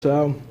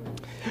So,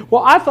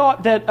 well, I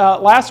thought that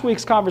last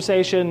week's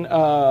conversation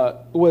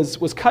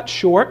was cut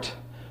short,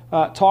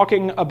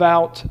 talking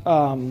about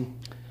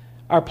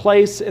our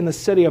place in the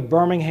city of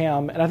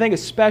Birmingham, and I think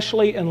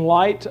especially in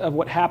light of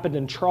what happened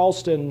in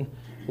Charleston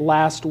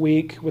last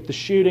week with the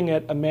shooting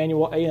at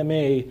Emmanuel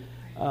AME,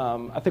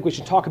 I think we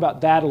should talk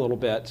about that a little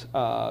bit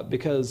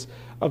because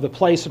of the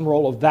place and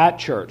role of that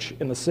church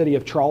in the city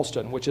of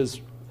Charleston, which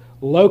is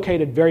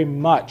located very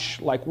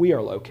much like we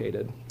are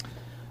located.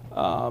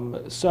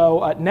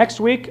 So next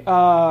week,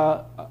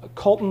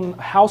 Colton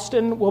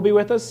Houston will be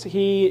with us.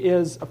 He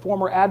is a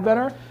former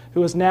Adventer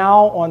who is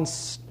now on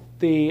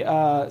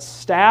the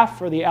staff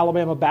for the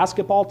Alabama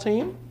basketball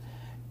team.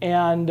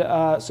 And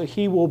so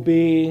he will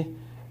be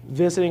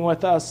visiting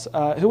with us.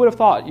 Who would have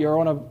thought you're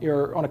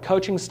on a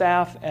coaching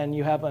staff and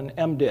you have an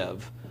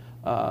MDiv?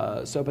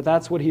 But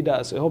that's what he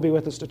does. So he'll be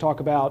with us to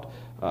talk about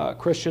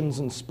Christians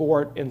and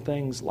sport and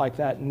things like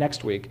that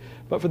next week.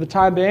 But for the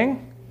time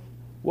being,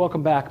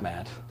 welcome back,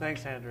 Matt.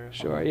 Thanks, Andrew.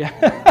 Sure, yeah.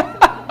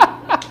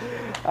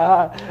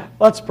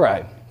 Let's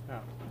pray.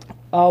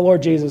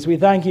 Lord Jesus, we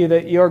thank you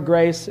that your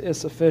grace is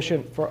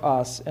sufficient for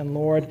us. And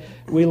Lord,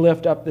 we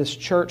lift up this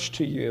church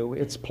to you,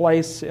 its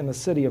place in the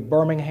city of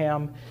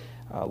Birmingham.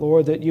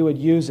 Lord, that you would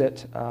use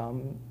it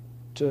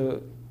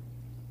to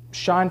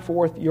shine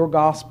forth your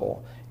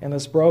gospel in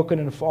this broken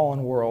and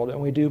fallen world. And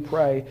we do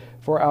pray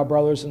for our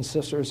brothers and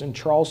sisters in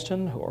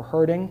Charleston who are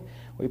hurting.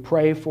 We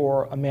pray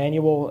for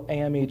Emmanuel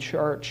AME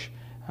Church.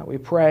 We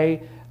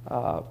pray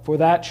for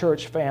that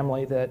church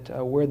family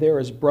that where there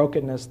is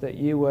brokenness, that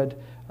you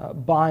would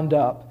bind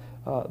up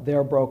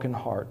their broken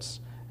hearts.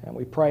 And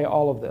we pray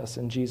all of this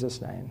in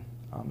Jesus' name.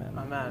 Amen.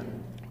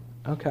 Amen.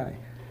 Okay.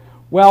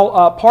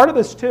 Well, part of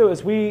this too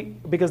is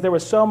because there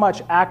was so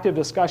much active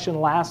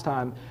discussion last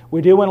time,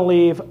 we do want to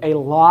leave a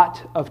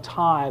lot of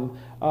time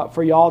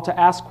for y'all to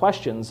ask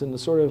questions and to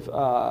sort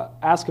of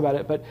ask about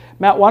it. But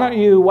Matt, why don't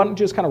you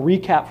just kind of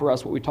recap for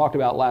us what we talked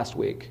about last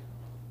week?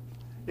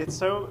 It's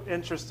so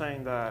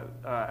interesting that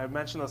I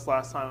mentioned this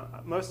last time.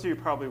 Most of you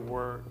probably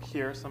were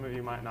here. Some of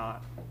you might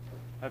not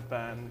have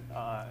been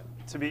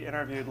to be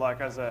interviewed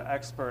like as an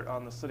expert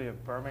on the city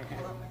of Birmingham.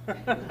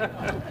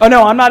 Oh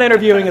no, I'm not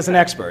interviewing as an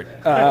expert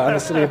on the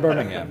city of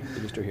Birmingham.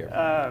 Just to hear.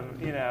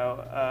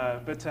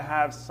 But to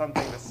have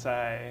something to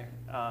say,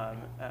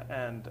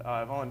 and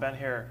I've only been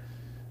here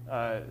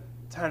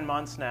 10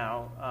 months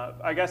now.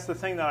 I guess the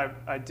thing that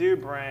I do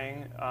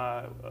bring,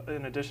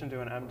 in addition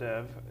to an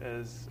MDiv,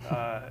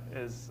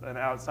 is an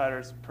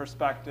outsider's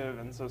perspective,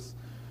 and so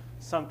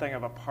something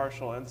of a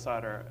partial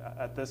insider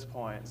at this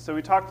point. So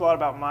we talked a lot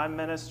about my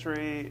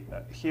ministry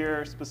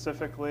here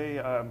specifically,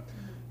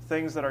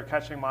 things that are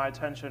catching my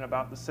attention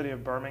about the city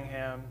of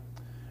Birmingham.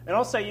 And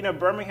I'll say,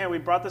 Birmingham, we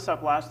brought this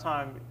up last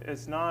time,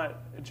 it's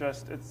not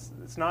just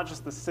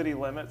the city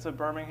limits of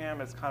Birmingham,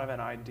 it's kind of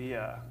an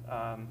idea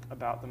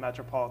about the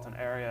metropolitan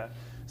area.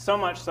 So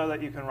much so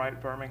that you can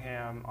write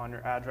Birmingham on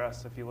your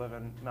address if you live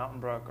in Mountain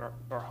Brook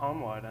or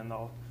Homewood, and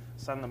they'll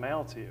send the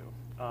mail to you.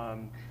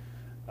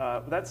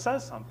 That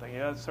says something,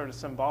 it's sort of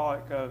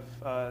symbolic of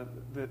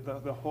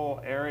the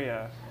whole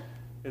area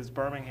is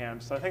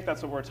Birmingham. So I think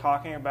that's what we're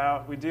talking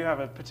about. We do have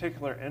a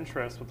particular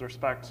interest with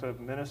respect to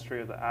ministry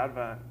of the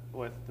Advent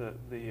with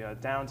the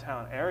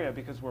downtown area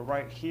because we're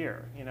right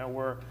here.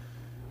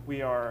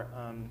 We are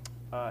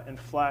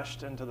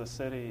enfleshed into the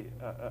city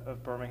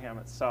of Birmingham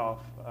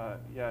itself,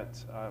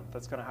 yet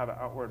that's going to have an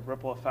outward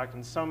ripple effect.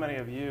 And so many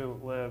of you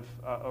live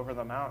over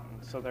the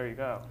mountain, so there you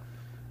go.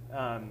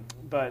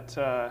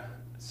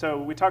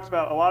 So we talked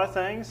about a lot of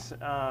things.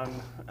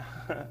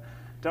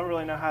 Don't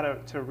really know how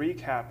to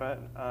recap it,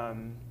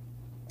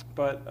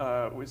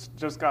 but we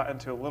just got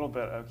into a little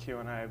bit of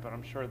Q&A, but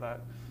I'm sure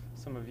that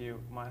some of you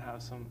might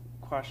have some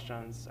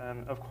questions.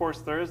 And of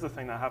course, there is the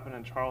thing that happened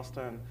in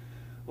Charleston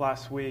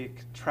last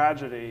week,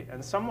 tragedy,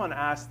 and someone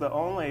asked the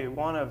only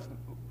one of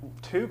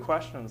two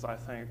questions, I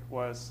think,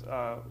 was,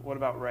 what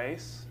about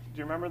race? Do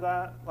you remember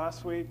that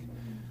last week?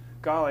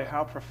 Golly,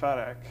 how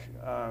prophetic.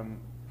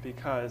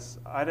 Because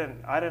I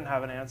didn't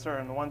have an answer,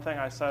 and the one thing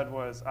I said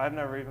was I've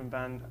never even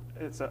been.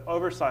 It's an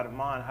oversight of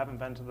mine. I haven't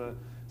been to the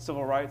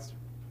Civil Rights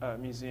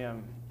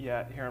Museum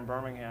yet here in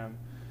Birmingham,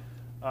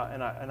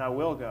 and I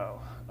will go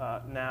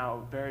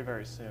now very,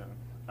 very soon.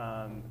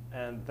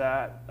 And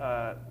that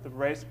the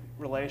race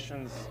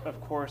relations, of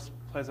course,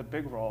 plays a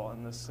big role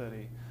in this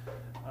city.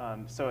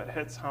 So it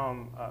hits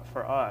home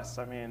for us.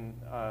 I mean,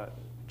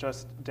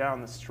 just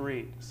down the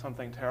street,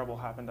 something terrible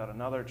happened at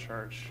another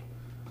church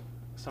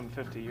some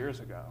 50 years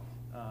ago.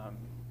 I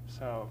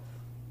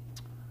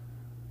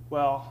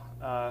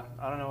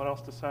don't know what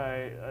else to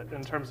say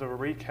in terms of a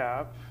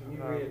recap. Can you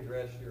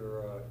readdress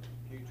your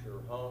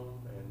future home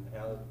and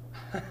how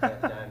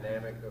that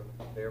dynamic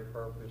of their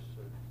purpose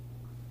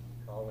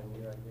of calling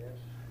you, I guess?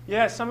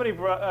 Yeah, somebody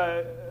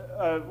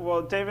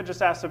brought, David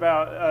just asked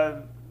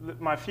about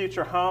my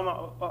future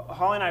home.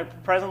 Holly and I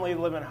presently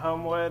live in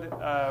Homewood.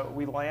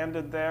 We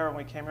landed there when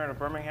we came here to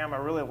Birmingham. I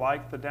really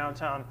liked the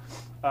downtown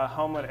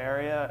Homewood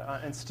area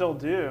and still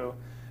do.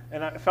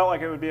 And I felt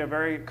like it would be a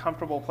very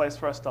comfortable place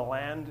for us to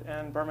land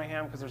in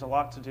Birmingham because there's a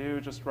lot to do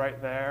just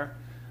right there.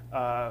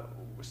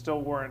 We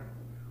still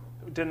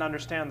didn't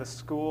understand the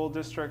school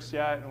districts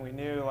yet, and we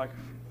knew like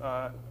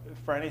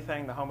for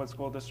anything, the Homewood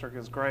School District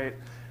is great.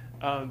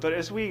 But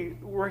as we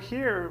were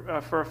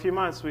here for a few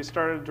months, we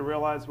started to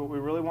realize what we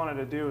really wanted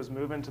to do is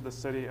move into the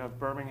city of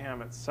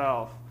Birmingham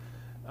itself,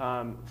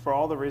 for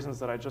all the reasons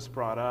that I just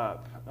brought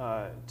up,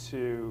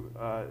 to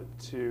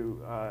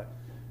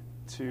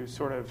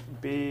sort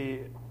of be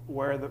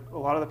where a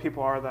lot of the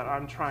people are that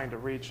I'm trying to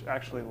reach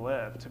actually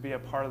live, to be a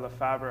part of the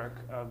fabric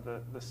of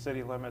the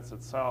city limits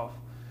itself.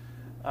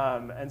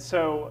 And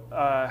so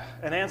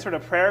an answer to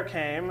prayer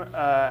came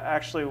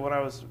actually when I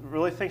was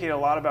really thinking a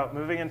lot about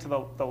moving into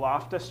the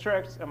Loft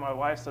District, and my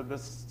wife said,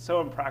 this is so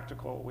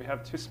impractical. We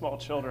have 2 small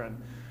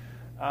children.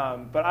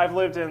 But I've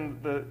lived in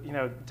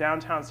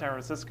downtown San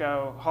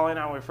Francisco. Holly and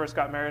I, when we first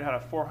got married, had a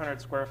 400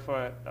 square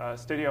foot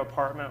studio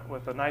apartment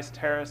with a nice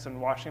terrace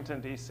in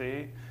Washington,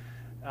 D.C.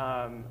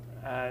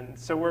 And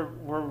so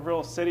we're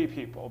real city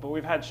people, but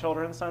we've had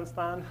children since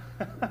then.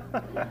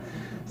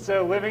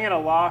 So living in a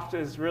loft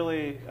is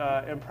really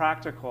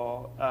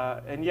impractical.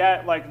 And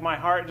yet, like, my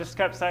heart just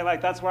kept saying,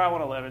 like, that's where I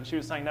want to live. And she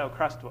was saying, no,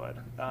 Crestwood.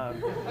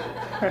 And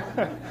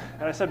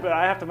I said, but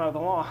I have to mow the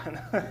lawn.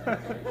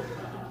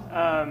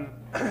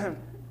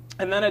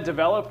 And then a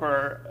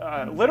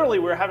developer, literally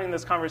we were having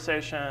this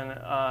conversation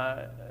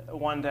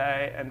one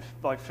day, and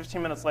like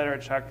 15 minutes later I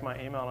checked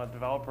my email, and a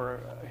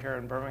developer here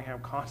in Birmingham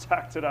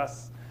contacted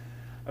us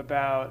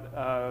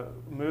about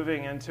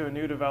moving into a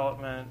new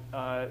development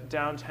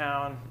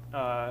downtown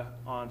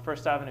on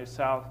First Avenue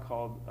South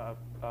called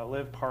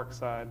Live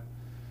Parkside.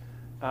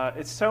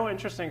 It's so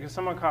interesting because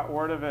someone caught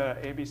word of it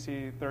at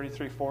ABC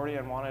 3340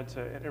 and wanted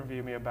to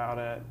interview me about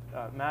it.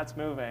 Matt's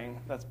moving.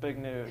 That's big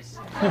news.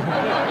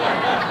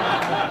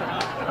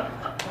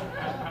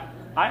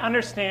 I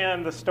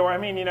understand the story. I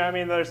mean,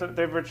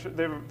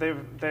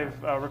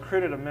 they've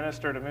recruited a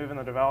minister to move in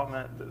the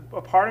development.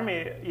 A part of me,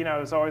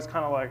 is always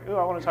kind of like, ooh,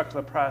 I want to talk to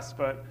the press,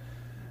 but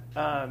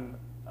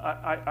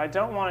I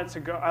don't want it to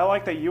go. I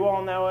like that you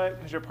all know it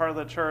because you're part of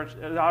the church.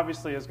 It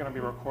obviously is going to be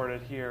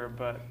recorded here,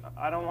 but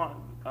I don't want.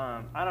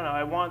 I don't know.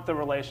 I want the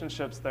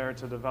relationships there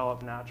to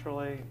develop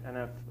naturally, and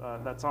if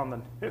that's on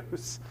the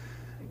news,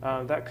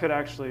 that could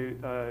actually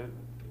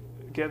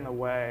get in the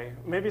way.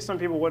 Maybe some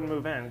people wouldn't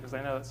move in because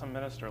they know that some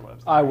minister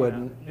lives there. I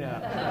wouldn't. Yeah.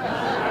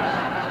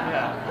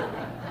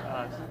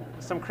 Yeah.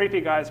 Some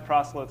creepy guys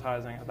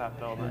proselytizing at that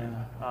building.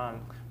 Yeah.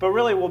 But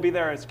really, we'll be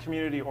there as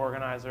community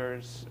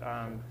organizers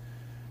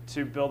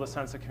to build a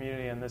sense of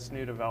community in this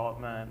new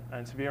development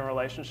and to be in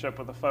relationship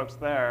with the folks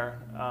there.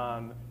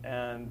 I'm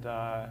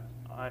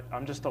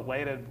just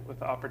elated with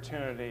the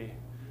opportunity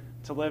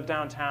to live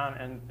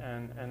downtown,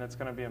 and it's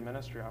going to be a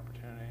ministry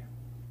opportunity.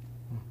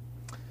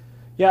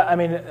 Yeah, I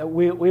mean,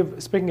 we've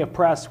speaking of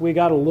press, we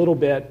got a little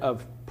bit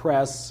of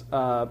press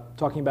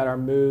talking about our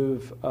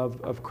move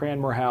of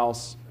Cranmer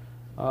House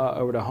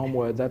over to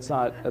Homewood. That's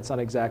not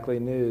exactly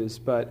news,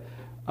 but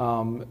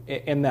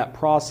in that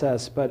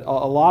process. But a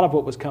lot of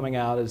what was coming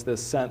out is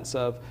this sense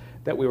of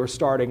that we were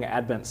starting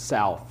Advent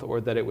South,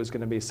 or that it was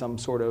going to be some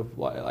sort of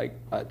like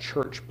a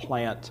church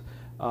plant.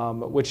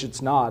 Which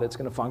it's not. It's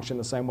going to function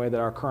the same way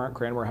that our current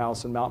Cranmer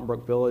House in Mountain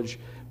Brook Village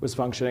was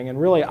functioning. And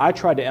really, I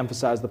tried to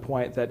emphasize the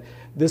point that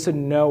this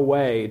in no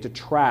way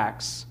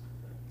detracts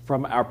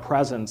from our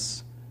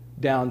presence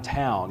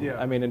downtown. Yeah.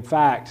 I mean, in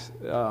fact,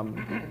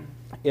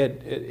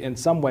 it in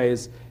some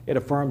ways, it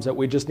affirms that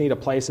we just need a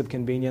place of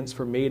convenience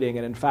for meeting.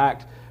 And in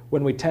fact,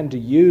 when we tend to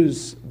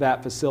use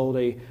that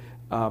facility,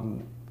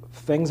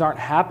 things aren't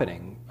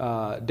happening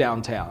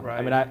downtown. Right.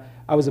 I mean,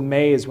 I was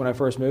amazed when I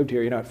first moved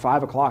here. At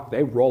 5 o'clock,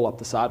 they roll up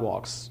the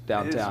sidewalks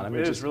downtown.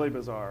 It is really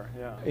bizarre,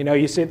 yeah.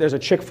 You see there's a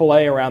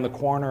Chick-fil-A around the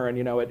corner, and,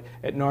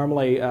 it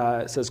normally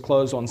says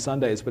closed on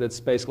Sundays, but it's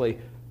basically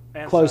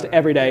closed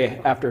every day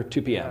after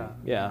 2 p.m.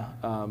 Yeah,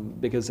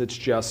 because it's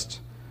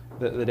just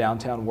the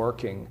downtown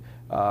working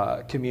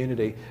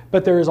community.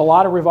 But there is a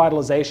lot of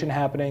revitalization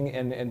happening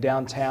in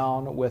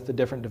downtown with the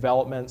different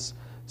developments.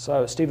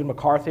 So Stephen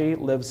McCarthy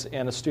lives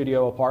in a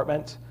studio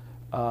apartment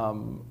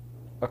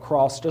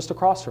just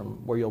across from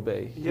where you'll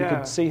be. Yeah. You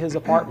can see his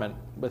apartment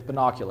with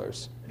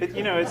binoculars. We could.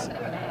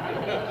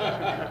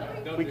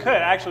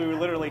 We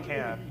literally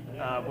can.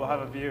 We'll have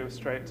a view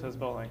straight to his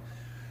building.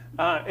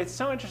 It's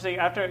so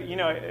interesting.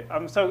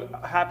 I'm so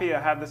happy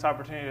I had this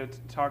opportunity to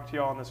talk to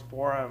you all in this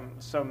forum,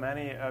 so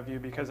many of you,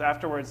 because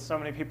afterwards so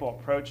many people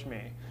approach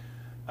me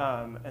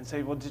and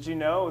say, well, did you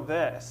know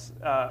this?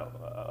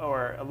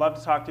 Or I'd love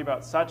to talk to you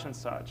about such and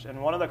such.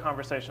 And one of the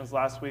conversations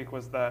last week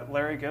was that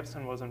Larry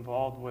Gibson was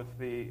involved with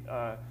the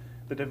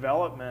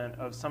development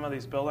of some of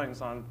these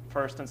buildings on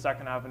 1st and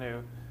 2nd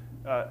Avenue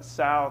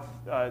South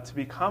to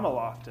become a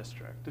loft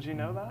district. Did you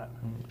know that?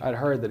 I'd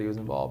heard that he was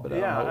involved, but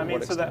I don't know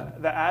what so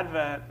extent. the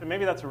Advent,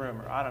 maybe that's a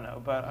rumor, I don't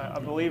know, but I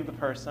believe the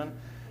person.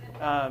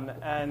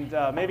 And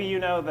maybe you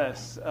know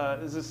this.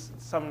 Is this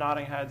some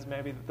nodding heads?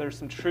 Maybe there's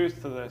some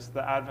truth to this.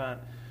 The Advent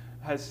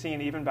has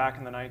seen, even back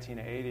in the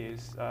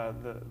 1980s,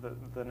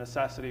 the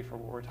necessity for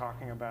what we're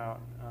talking about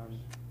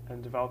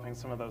and developing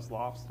some of those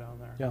lofts down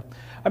there. Yeah.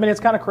 I mean, it's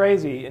kind of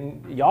crazy,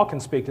 and y'all can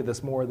speak to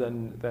this more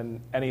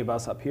than any of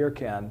us up here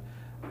can,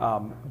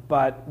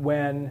 but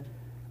when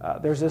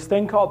there's this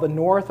thing called the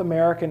North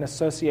American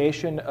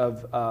Association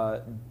of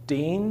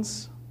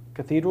Deans,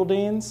 Cathedral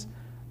Deans.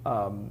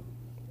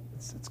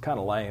 It's kind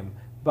of lame,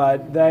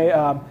 but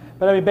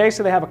but I mean,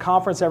 basically they have a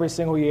conference every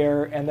single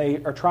year, and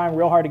they are trying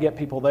real hard to get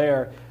people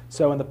there.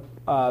 So in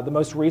the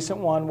most recent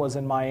one was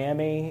in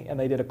Miami, and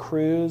they did a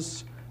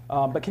cruise.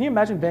 But can you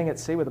imagine being at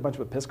sea with a bunch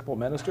of Episcopal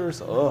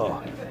ministers?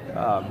 Ugh.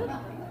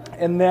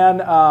 And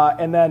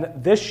then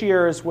this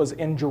year's was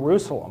in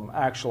Jerusalem,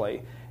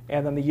 actually.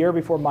 And then the year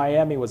before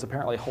Miami was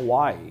apparently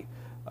Hawaii.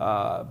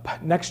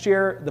 But next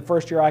year, the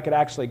first year I could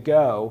actually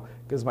go,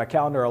 because my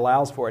calendar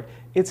allows for it,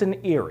 it's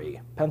in Erie,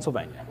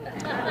 Pennsylvania.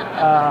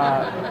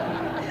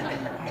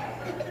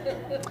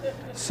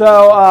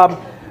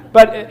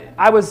 But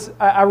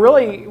I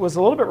really was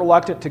a little bit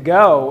reluctant to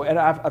go, and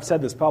I've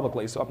said this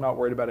publicly, so I'm not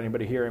worried about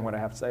anybody hearing what I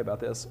have to say about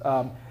this.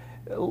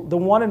 The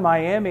one in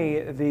Miami,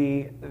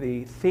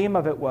 the theme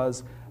of it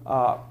was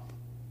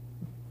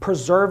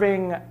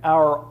preserving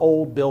our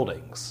old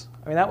buildings.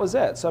 I mean, that was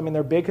it. So, I mean,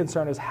 their big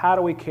concern is how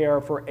do we care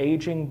for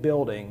aging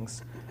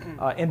buildings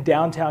in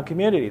downtown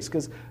communities?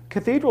 Because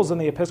cathedrals in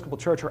the Episcopal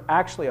Church are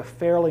actually a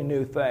fairly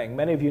new thing.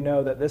 Many of you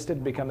know that this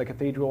didn't become the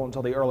cathedral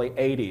until the early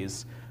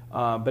 80s,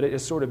 but it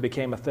just sort of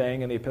became a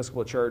thing in the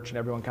Episcopal Church, and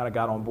everyone kind of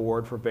got on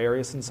board for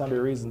various and sundry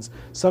reasons,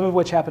 some of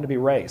which happen to be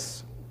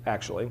race,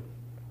 actually,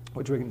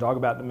 which we can talk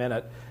about in a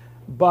minute.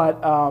 But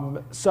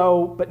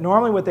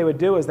normally what they would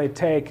do is they'd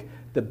take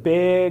the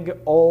big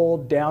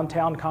old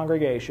downtown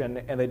congregation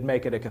and they'd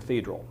make it a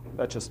cathedral.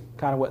 That's just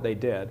kind of what they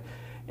did.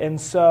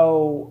 And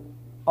so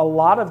a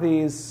lot of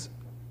these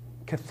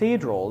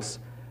cathedrals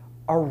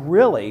are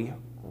really,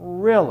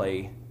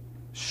 really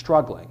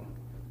struggling.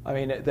 I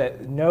mean,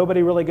 that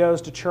nobody really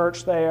goes to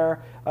church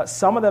there.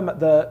 Some of them,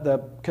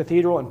 the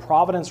cathedral in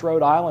Providence,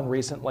 Rhode Island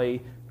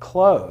recently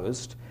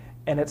closed,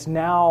 and it's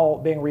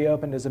now being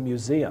reopened as a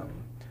museum.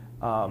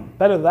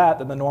 Better that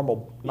than the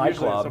normal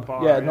nightclub. It's a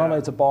bar, normally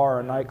it's a bar or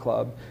a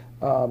nightclub.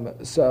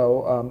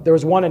 There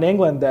was one in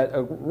England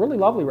a really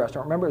lovely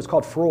restaurant. Remember, it was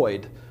called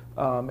Freud,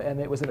 and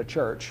it was in a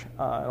church,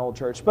 an old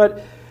church.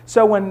 But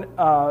so when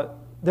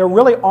there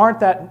really aren't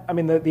that, I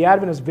mean, the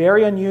Advent is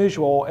very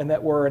unusual in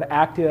that we're an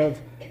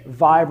active,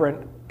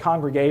 vibrant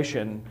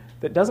congregation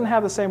that doesn't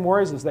have the same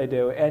worries as they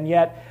do, and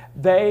yet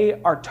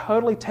they are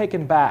totally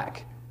taken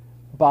back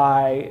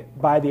by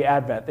the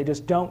Advent. They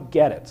just don't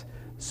get it.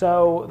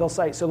 So they'll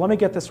say, so let me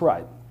get this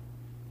right.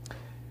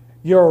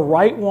 You're a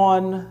Rite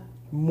One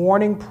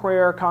morning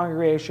prayer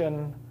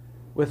congregation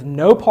with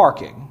no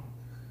parking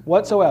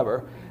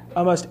whatsoever.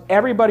 Almost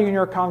everybody in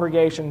your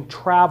congregation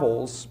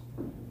travels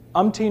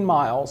umpteen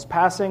miles,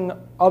 passing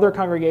other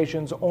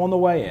congregations on the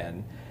way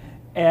in,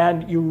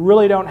 and you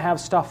really don't have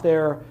stuff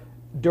there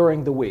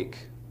during the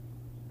week.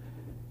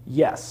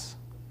 Yes.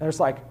 And it's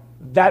like,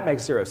 that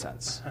makes zero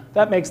sense.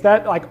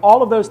 Like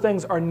all of those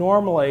things are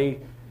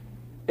normally,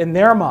 in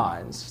their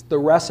minds, the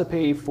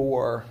recipe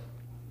for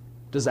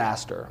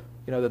disaster.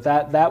 You know,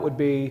 that would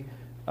be,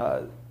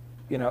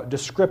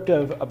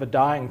 descriptive of a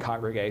dying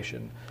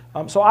congregation.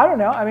 So I don't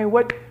know. I mean,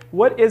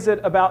 what is it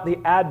about the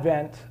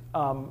Advent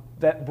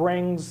that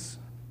brings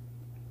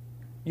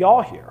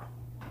y'all here?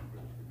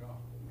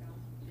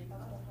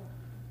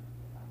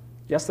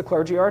 Yes, the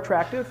clergy are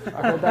attractive.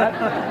 I heard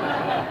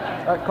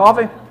that.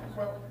 Coffee?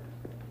 Well,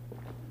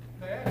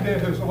 the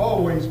Advent has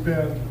always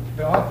been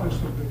the office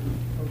of the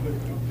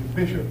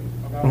Bishop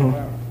of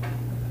Alabama.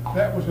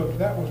 That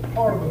was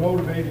part of the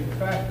motivating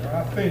factor,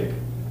 I think,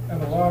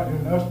 and a lot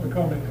in us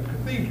becoming a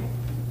cathedral.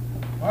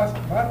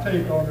 My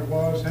take on it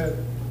was, had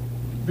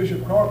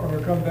Bishop Carpenter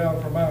come down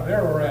from Mount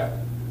Ararat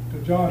to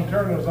John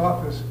Turner's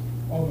office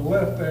on the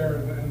left there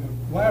in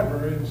the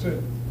library and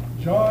said,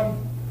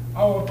 "John,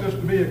 I want this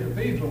to be a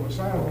cathedral," the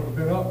sign would have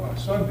been up by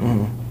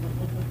Sunday.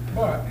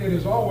 But it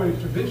has always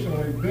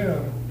traditionally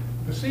been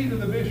the seat of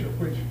the bishop,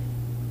 which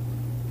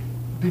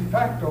de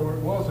facto it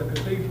was a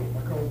cathedral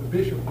because the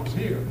bishop was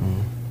here.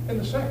 And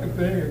the second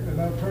thing,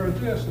 and I've heard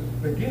this,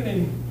 at the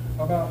beginning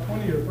about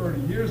 20 or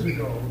 30 years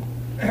ago,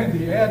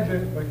 the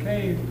Advent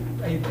became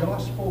a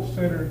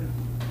gospel-centered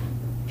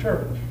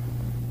church.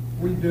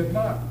 We did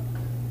not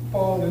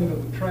fall into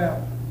the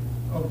trap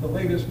of the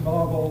latest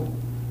novel,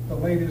 the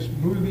latest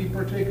movie,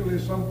 particularly.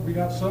 We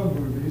got some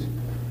movies,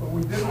 but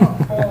we did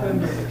not fall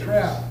into the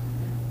trap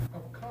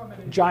of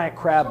commentary. Giant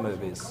crab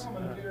movies.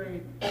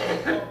 Commentary in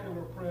the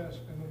popular press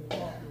and in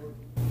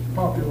the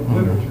popular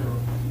literature.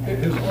 It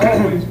has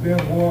always been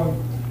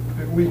one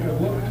that we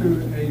could look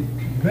to a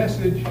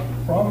message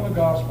from the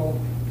gospel,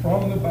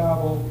 from the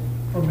Bible,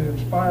 from the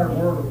inspired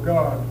Word of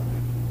God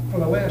for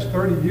the last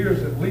 30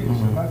 years at least.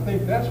 And I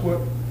think that's what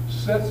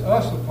sets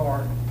us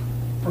apart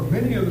from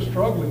many of the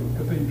struggling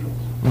cathedrals.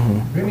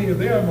 Many of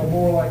them are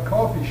more like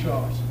coffee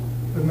shops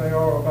than they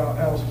are about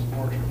houses of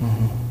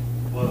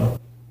worship.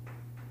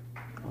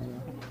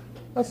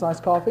 That's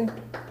nice coffee.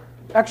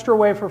 extra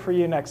wafer for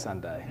you next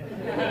Sunday.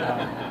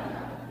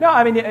 No,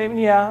 I mean,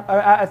 yeah,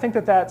 I think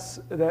that's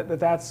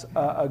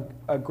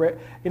a great,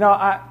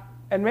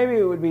 and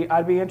maybe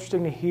I'd be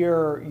interested to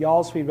hear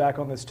y'all's feedback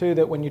on this too,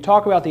 that when you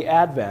talk about the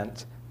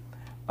Advent,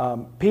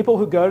 people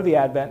who go to the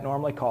Advent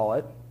normally call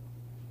it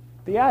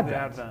the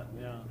Advent. The Advent,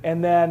 yeah.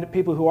 And then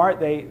people who aren't,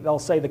 they'll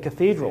say the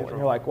cathedral. And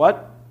you're like,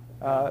 what?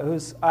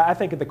 I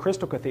think of the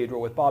Crystal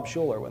Cathedral with Bob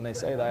Schuller when they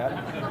say that.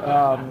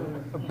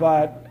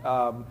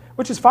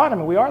 Which is fine. I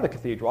mean, we are the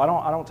cathedral.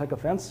 I don't take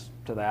offense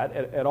to that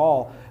at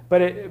all.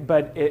 But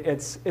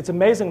it's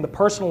amazing the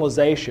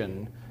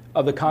personalization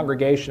of the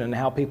congregation and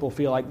how people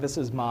feel like this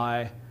is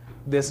my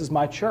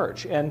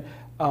church. And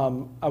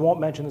I won't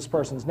mention this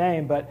person's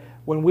name, but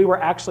when we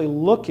were actually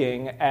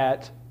looking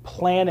at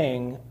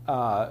planning,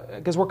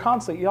 because we're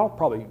constantly, y'all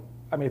probably,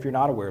 I mean, if you're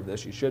not aware of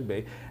this, you should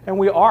be. And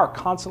we are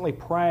constantly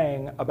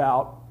praying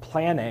about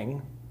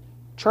planning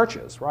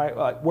churches, right?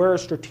 Like, where are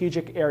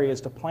strategic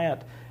areas to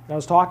plant? And I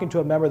was talking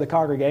to a member of the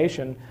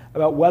congregation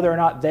about whether or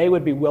not they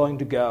would be willing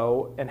to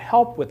go and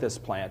help with this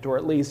plant, or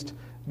at least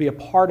be a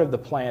part of the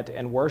plant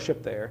and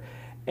worship there.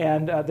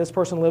 And this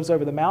person lives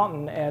over the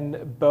mountain,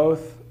 and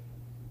both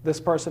this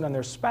person and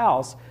their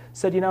spouse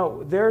said,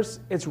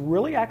 it's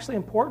really actually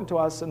important to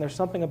us, and there's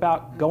something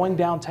about going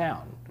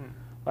downtown,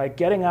 like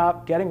getting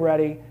up, getting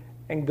ready,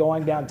 and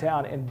going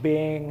downtown and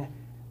being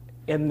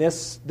in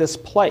this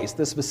place,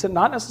 this vicinity,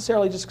 not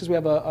necessarily just because we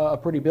have a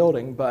pretty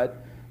building, but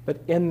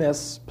in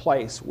this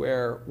place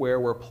where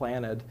we're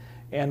planted,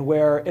 and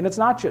it's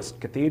not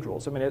just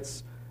cathedrals. I mean,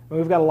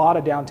 we've got a lot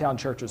of downtown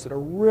churches that are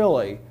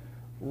really,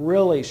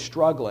 really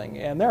struggling,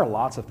 and there are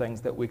lots of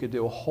things that we could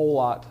do a whole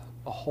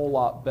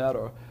lot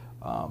better.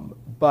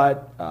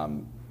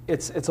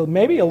 It's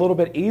maybe a little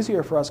bit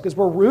easier for us because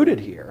we're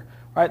rooted here,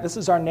 right? This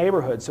is our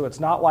neighborhood, so it's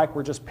not like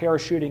we're just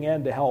parachuting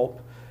in to help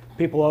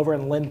people over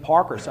in Lynn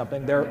Park or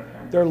something.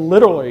 They're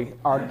literally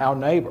our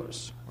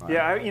neighbors. Right?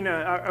 Yeah,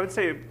 I would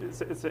say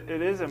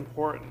it is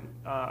important.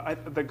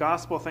 The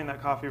gospel thing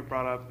that Coffee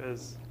brought up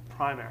is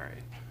primary.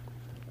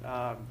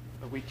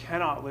 We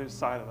cannot lose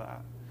sight of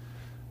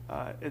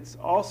that. It's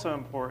also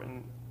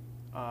important,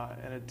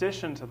 in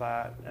addition to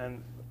that,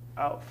 and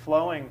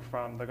outflowing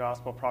from the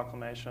gospel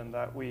proclamation,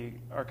 that we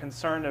are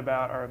concerned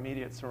about our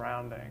immediate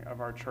surrounding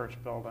of our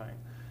church building.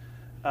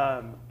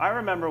 I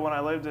remember when I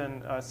lived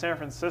in San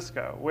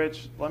Francisco,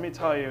 which, let me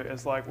tell you,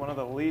 is like one of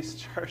the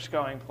least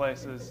church-going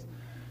places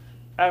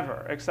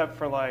ever, except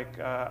for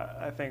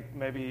I think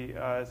maybe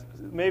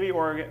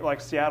Oregon,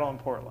 like Seattle and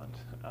Portland,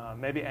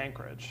 maybe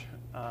Anchorage,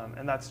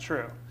 and that's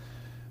true.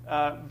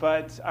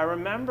 But I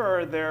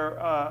remember there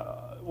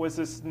was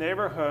this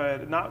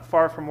neighborhood not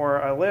far from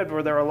where I lived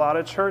where there were a lot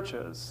of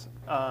churches,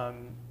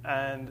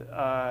 and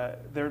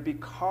there would be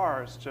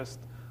cars just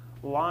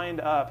lined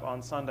up on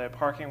Sunday,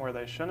 parking where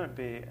they shouldn't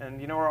be. And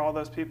you know where all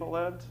those people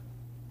lived?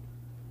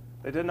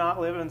 They did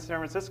not live in San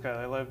Francisco.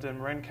 They lived in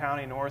Marin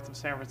County, north of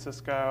San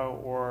Francisco,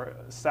 or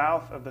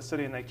south of the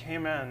city, and they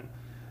came in,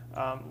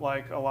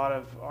 like a lot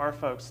of our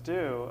folks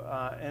do,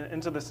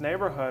 into this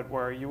neighborhood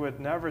where you would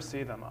never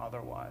see them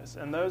otherwise.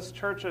 And those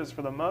churches,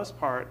 for the most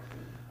part,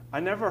 I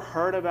never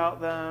heard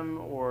about them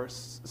or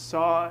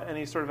saw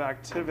any sort of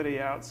activity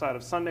outside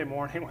of Sunday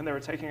morning when they were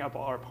taking up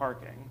all our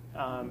parking.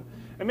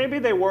 And maybe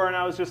they were, and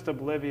I was just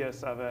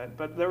oblivious of it.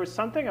 But there was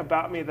something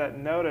about me that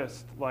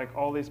noticed, like,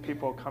 all these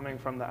people coming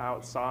from the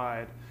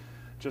outside,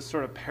 just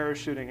sort of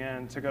parachuting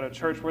in to go to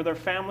church, where their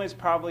families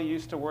probably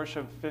used to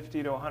worship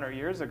 50 to 100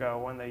 years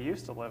ago when they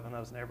used to live in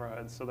those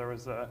neighborhoods. So there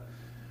was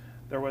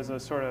a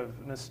sort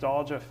of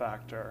nostalgia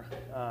factor.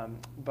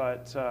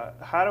 But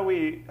how do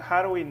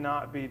we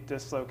not be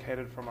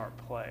dislocated from our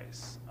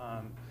place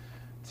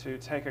to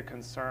take a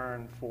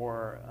concern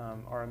for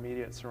our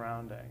immediate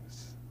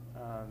surroundings?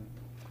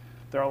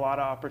 There are a lot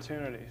of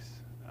opportunities,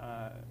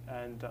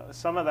 and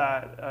some of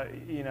that,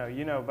 you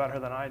know better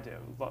than I do.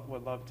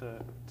 Would love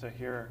to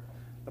hear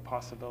the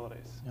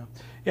possibilities.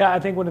 Yeah, I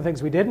think one of the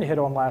things we didn't hit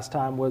on last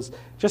time was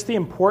just the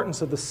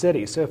importance of the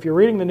city. So if you're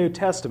reading the New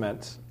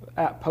Testament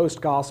at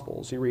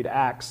post-Gospels, you read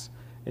Acts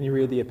and you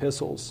read the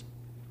epistles,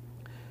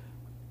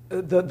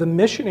 the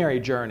missionary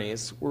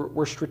journeys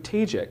were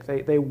strategic.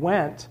 They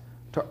went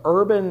to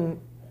urban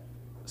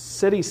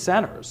city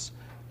centers,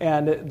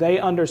 and they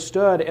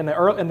understood,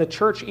 and the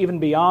church, even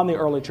beyond the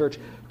early church,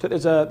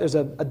 there's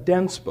a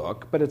dense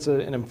book, but it's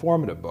an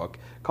informative book,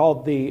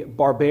 called The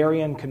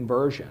Barbarian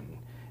Conversion.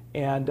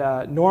 And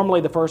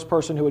normally the first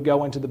person who would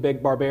go into the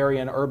big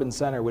barbarian urban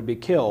center would be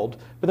killed,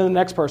 but then the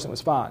next person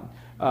was fine.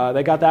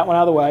 They got that one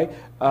out of the way.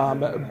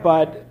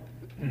 But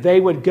they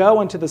would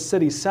go into the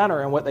city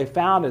center, and what they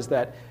found is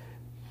that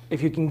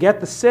if you can get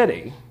the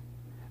city,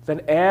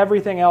 then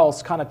everything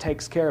else kind of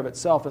takes care of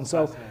itself. And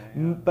so,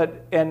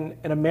 but in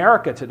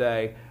America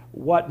today,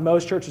 what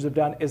most churches have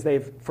done is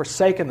they've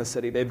forsaken the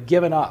city. They've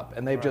given up,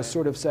 and they've just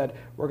sort of said,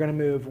 we're going to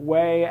move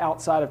way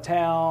outside of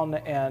town,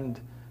 and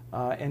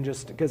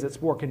just because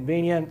it's more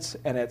convenient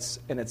and it's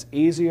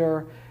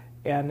easier,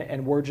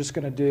 and we're just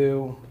going to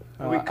do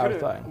We our could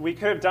thing.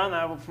 have done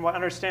that. From what I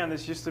understand,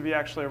 this used to be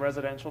actually a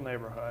residential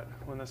neighborhood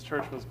when this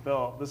church was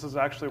built. This is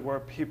actually where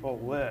people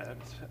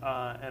lived.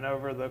 And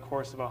over the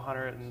course of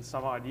 100 and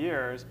some odd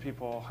years,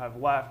 people have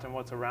left, and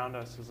what's around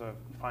us is a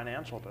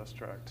financial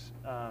district.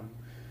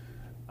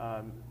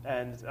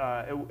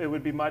 It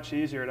would be much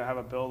easier to have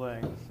a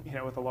building,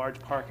 with a large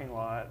parking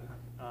lot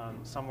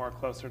somewhere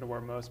closer to where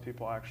most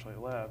people actually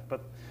live.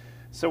 But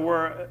so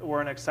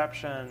we're an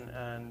exception,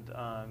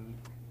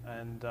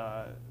 and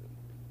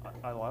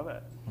I love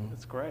it.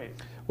 It's great.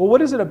 Well,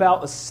 what is it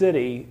about the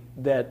city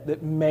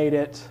that made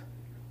it,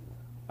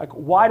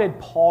 why did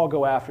Paul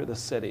go after the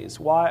cities?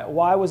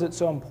 Why was it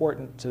so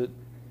important to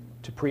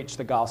preach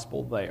the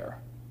gospel there,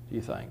 do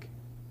you think?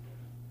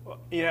 Well,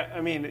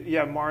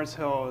 Mars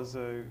Hill is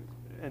an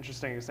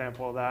interesting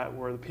example of that,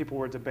 where the people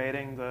were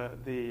debating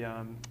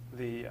the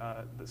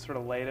sort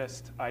of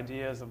latest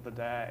ideas of the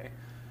day.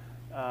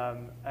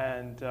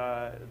 That's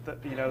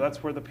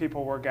where the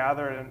people were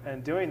gathered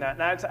and doing that. And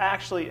that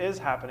actually is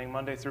happening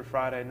Monday through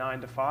Friday,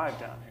 9 to 5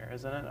 down here,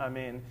 isn't it? I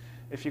mean,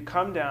 if you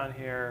come down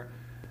here,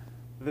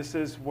 this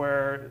is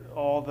where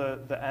all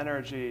the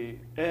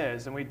energy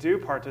is. And we do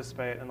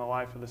participate in the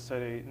life of the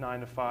city 9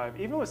 to 5.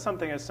 Even with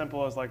something as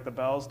simple as like the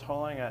bells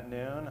tolling at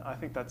noon, I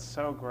think that's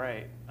so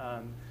great.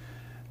 For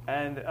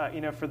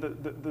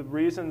the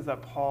reasons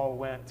that Paul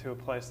went to a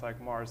place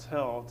like Mars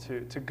Hill,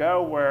 to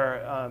go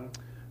where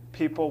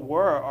people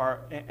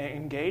are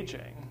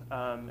engaging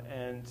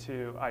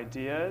into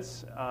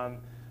ideas,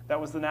 that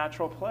was the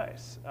natural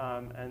place.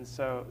 And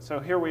so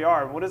here we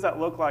are. What does that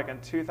look like in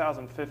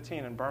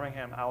 2015 in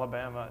Birmingham,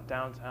 Alabama,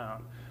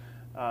 downtown?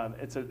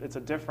 It's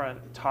a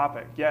different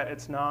topic. Yet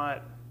it's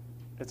not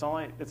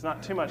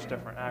too much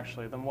different,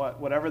 actually, than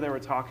whatever they were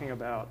talking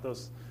about,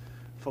 those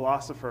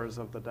philosophers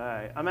of the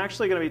day. I'm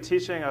actually going to be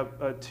teaching a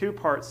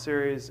 2-part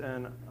series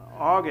in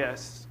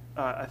August.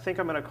 I think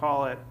I'm going to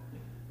call it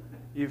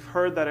 "You've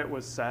Heard That It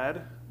Was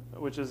Said,"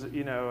 which is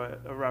a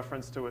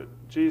reference to what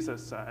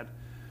Jesus said.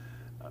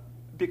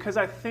 Because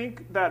I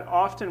think that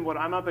often what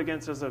I'm up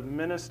against as a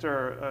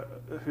minister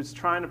who's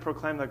trying to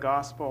proclaim the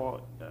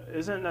gospel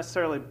isn't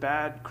necessarily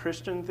bad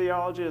Christian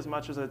theology as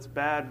much as it's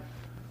bad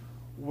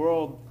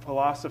world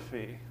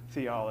philosophy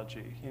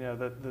theology.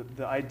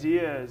 The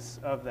ideas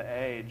of the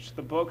age,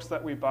 the books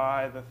that we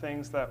buy, the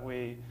things that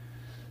we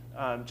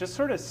just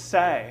sort of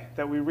say,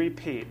 that we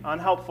repeat.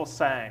 Unhelpful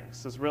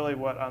sayings is really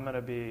what I'm going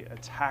to be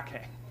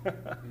attacking.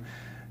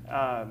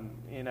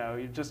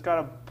 You just got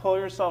to pull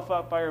yourself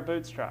up by your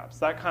bootstraps,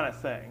 that kind of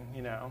thing,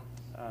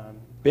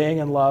 Being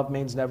in love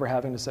means never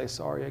having to say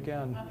sorry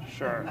again.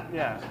 Sure,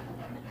 yeah,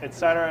 et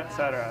cetera, et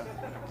cetera.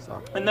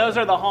 And those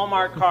are the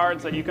Hallmark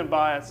cards that you can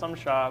buy at some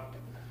shop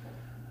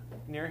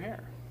near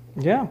here.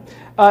 Yeah.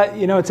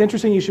 It's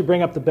interesting you should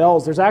bring up the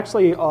bells. There's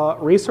actually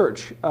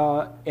research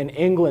in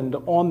England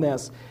on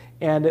this,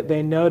 and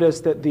they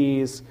noticed that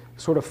these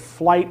sort of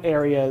flight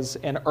areas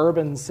in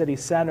urban city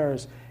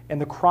centers and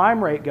the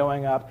crime rate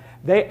going up,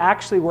 they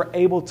actually were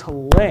able to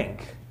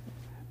link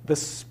the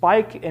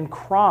spike in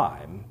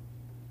crime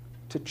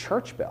to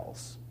church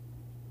bells.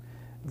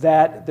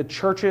 That the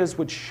churches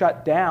would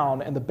shut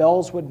down and the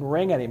bells wouldn't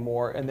ring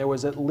anymore, and there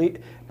was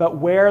but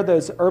where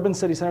those urban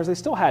city centers, they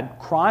still had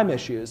crime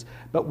issues,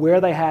 but where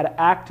they had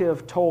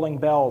active tolling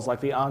bells like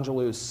the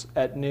Angelus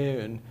at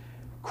noon,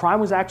 crime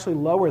was actually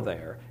lower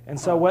there. And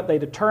so what they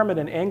determined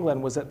in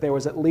England was that there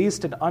was at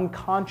least an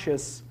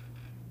unconscious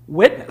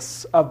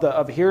witness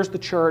of here's the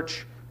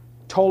church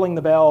tolling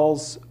the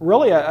bells.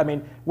 Really,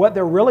 what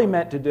they're really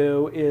meant to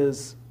do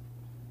is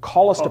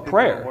call us to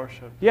prayer.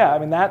 Worship. Yeah,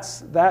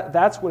 that's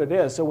what it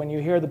is. So when you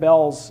hear the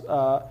bells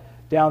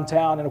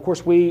downtown, and of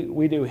course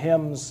we do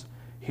hymns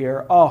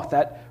here. Oh,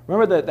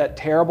 remember that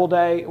terrible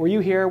day? Were you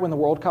here when the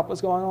World Cup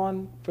was going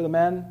on for the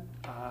men?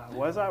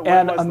 Was I?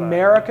 And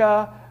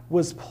America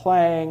was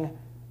playing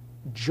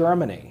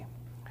Germany,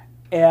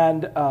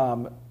 and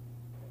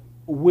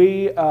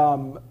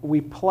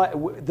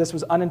this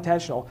was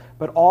unintentional,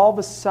 but all of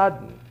a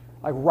sudden,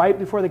 like right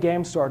before the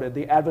game started,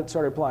 the Advent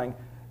started playing.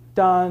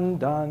 Dun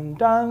dun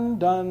dun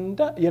dun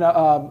dun, dun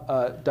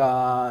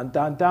dun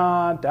dun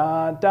dun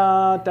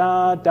dun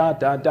dun dun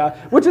dun dun,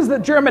 which is the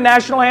German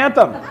national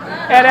anthem.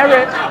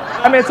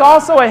 And it's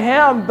also a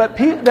hymn, but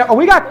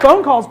we got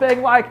phone calls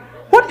being like,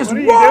 "What is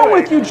wrong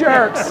with you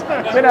jerks?"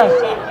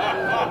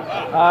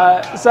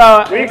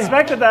 So we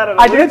expected that.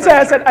 I did say,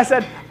 I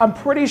said, I'm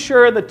pretty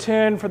sure the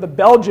tune for the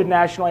Belgian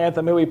national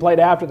anthem that we played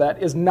after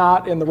that is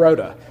not in the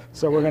rota.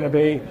 So we're going to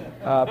be,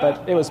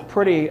 but it was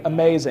pretty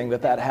amazing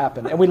that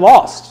happened, and we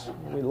lost.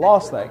 We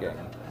lost that game.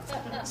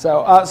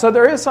 So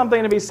there is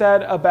something to be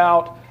said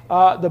about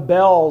the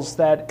bells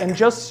and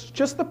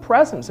just the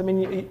presence.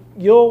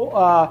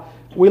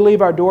 We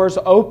leave our doors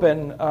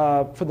open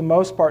for the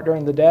most part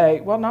during the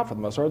day. Well, not for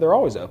the most part; they're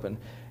always open.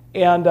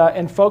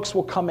 And folks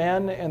will come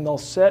in and they'll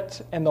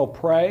sit and they'll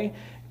pray.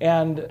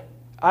 And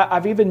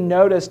I've even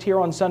noticed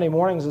here on Sunday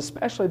mornings,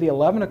 especially the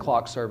 11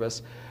 o'clock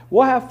service,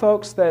 we'll have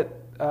folks that,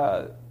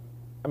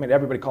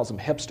 everybody calls them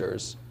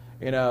hipsters,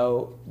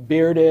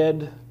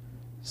 bearded,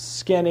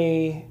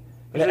 skinny,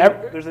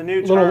 There's a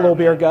new term. Little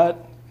beer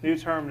gut. New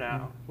term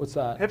now. What's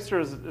that?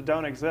 Hipsters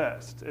don't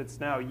exist. It's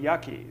now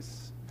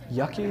yuckies.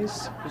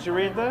 Yuckies? Did you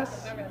read this?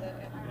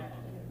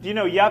 Do you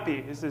know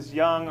yuppies is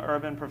young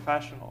urban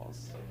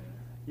professionals?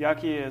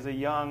 Yucky is a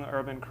young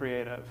urban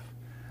creative,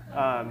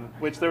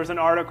 which there was an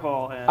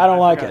article in. I don't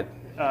like it.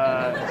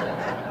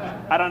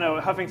 I don't know,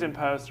 Huffington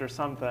Post or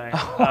something,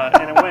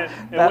 and it went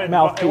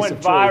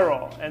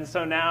viral. And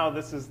so now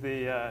this is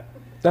the.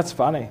 That's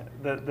funny.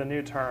 The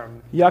new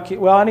term. Yucky.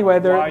 Well, anyway,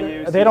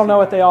 they don't know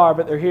what they are,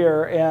 but they're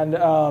here, and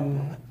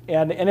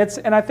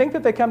I think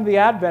that they come to the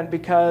Advent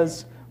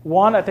because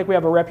one, I think we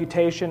have a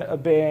reputation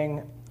of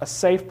being a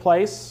safe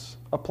place,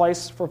 a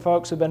place for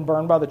folks who've been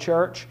burned by the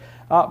church,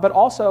 but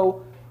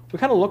also we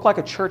kind of look like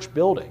a church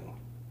building.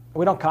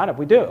 We don't kind of,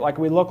 we do. Like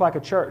we look like a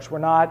church. We're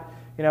not,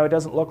 it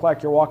doesn't look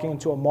like you're walking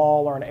into a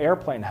mall or an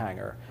airplane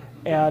hangar.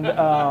 And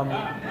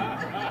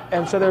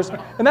so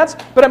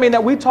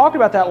that we talked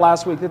about that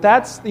last week,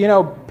 that's,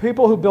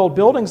 people who build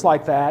buildings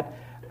like that,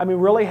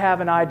 really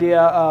have an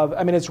idea of,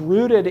 it's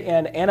rooted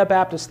in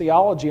Anabaptist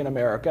theology in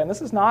America, and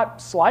this is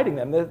not slighting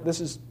them, this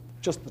is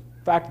just the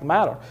fact of the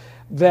matter,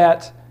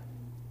 that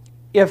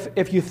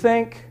if you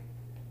think,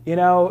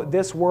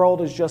 this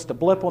world is just a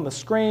blip on the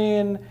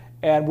screen,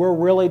 and we're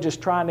really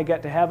just trying to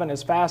get to heaven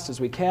as fast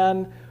as we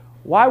can,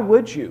 why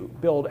would you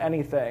build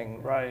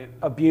anything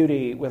of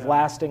beauty with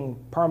lasting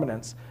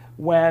permanence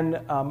when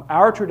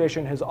our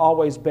tradition has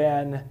always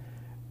been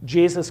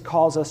Jesus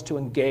calls us to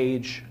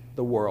engage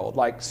the world?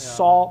 Like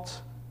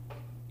salt,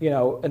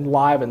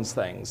 enlivens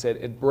things.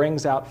 It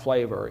brings out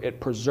flavor. It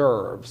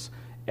preserves.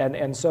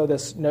 And so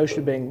this notion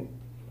of being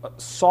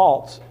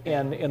salt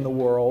in the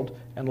world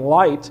and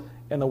light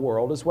in the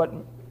world is what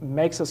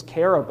makes us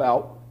care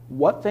about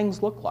what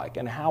things look like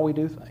and how we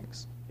do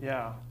things.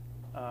 Yeah.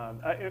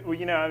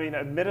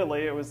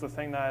 Admittedly, it was the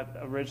thing that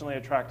originally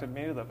attracted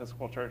me to the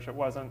Episcopal Church. It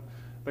wasn't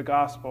the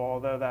gospel,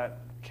 although that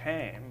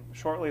came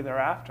shortly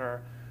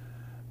thereafter.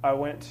 I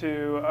went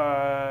to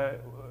a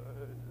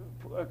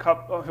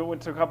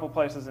couple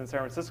places in San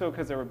Francisco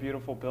because there were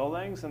beautiful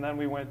buildings, and then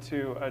we went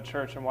to a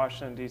church in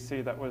Washington,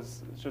 D.C. that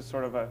was just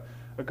sort of a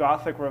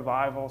Gothic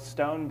revival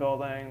stone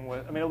building.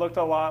 It looked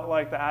a lot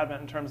like the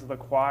Advent in terms of the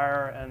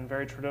choir and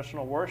very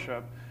traditional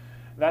worship.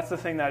 That's the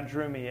thing that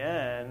drew me in,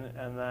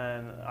 and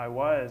then I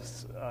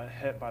was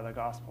hit by the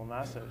gospel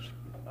message,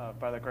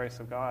 by the grace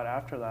of God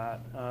after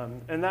that.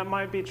 And that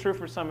might be true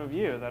for some of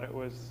you, that it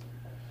was,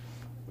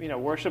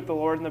 worship the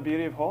Lord in the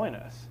beauty of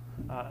holiness.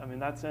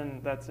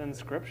 That's in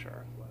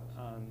Scripture.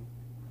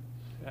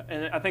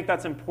 And I think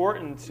that's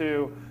important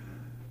to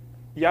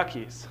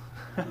yuckies.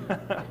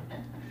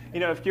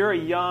 If you're a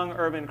young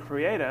urban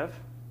creative,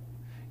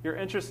 you're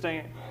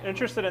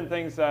interested in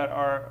things that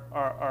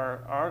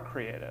are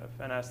creative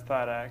and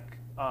aesthetic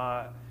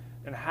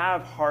and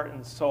have heart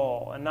and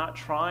soul, and not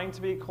trying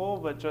to be cool,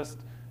 but just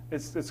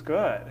it's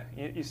good.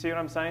 You see what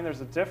I'm saying?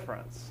 There's a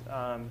difference.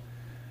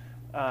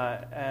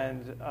 If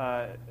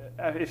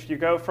you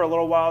go for a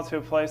little while to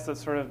a place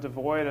that's sort of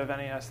devoid of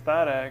any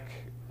aesthetic,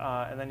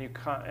 and then you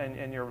come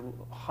and you're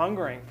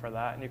hungering for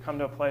that, and you come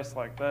to a place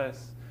like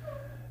this,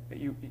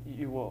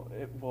 it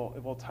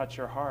will touch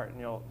your heart, and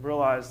you'll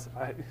realize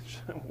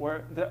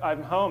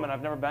I'm home and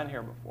I've never been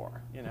here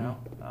before.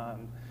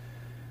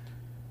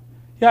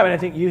 I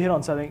think you hit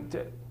on something.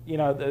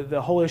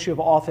 The whole issue of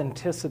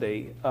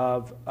authenticity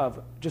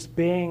of just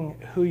being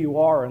who you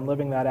are and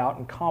living that out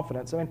in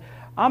confidence. I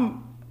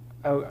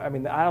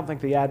don't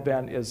think the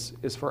Advent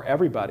is for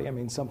everybody.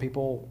 Some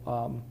people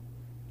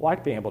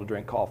like being able to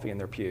drink coffee in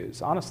their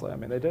pews. Honestly,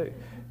 they do,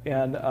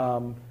 and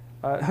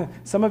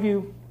some of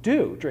you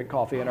do drink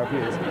coffee in our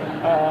pews,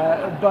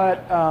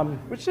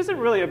 which isn't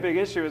really a big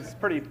issue. It's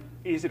pretty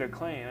easy to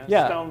clean. It's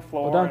stone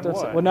floor and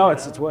wood. Well, no,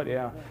 it's wood.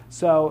 Yeah.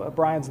 So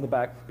Brian's in the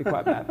back. Be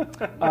quiet, Matt.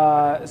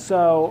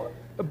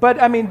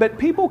 But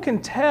people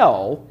can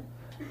tell.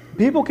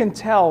 People can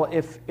tell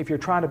if you're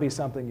trying to be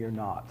something you're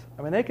not.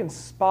 They can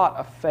spot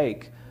a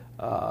fake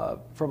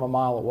from a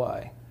mile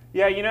away.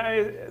 Yeah,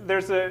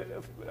 there's the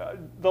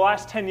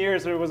last 10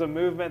 years there was a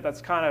movement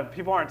that's kind of,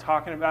 people aren't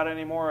talking about it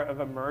anymore, of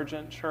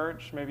emergent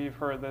church. Maybe you've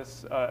heard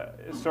this,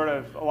 sort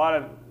of a lot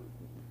of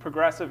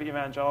progressive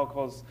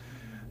evangelicals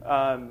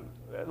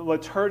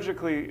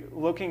liturgically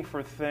looking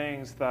for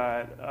things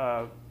that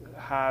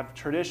have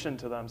tradition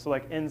to them. So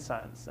like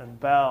incense and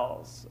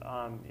bells,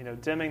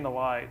 dimming the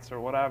lights or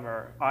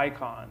whatever,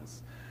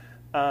 icons.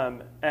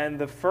 And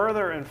the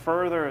further and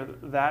further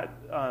that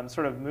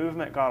sort of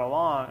movement got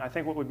along, I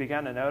think what we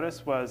began to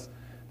notice was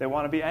they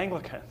want to be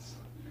Anglicans.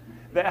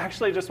 They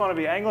actually just want to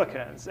be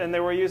Anglicans. And they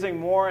were using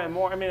more and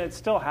more, it's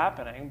still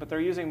happening, but they're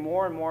using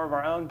more and more of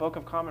our own Book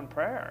of Common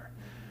Prayer.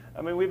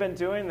 We've been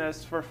doing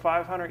this for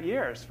 500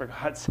 years, for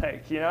God's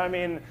sake.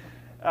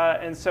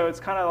 And so it's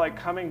kind of like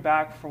coming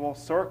back full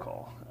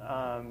circle.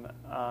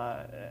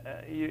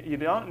 You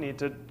don't need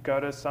to go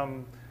to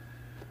some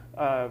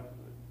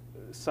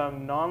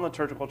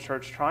non-liturgical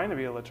church trying to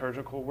be a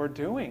liturgical. We're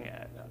doing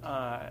it,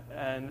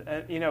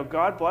 and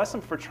God bless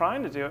them for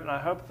trying to do it, and I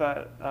hope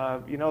that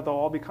they'll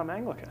all become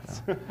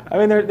Anglicans.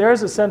 There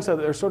is a sense of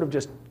they're sort of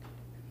just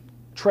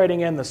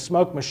trading in the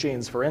smoke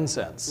machines for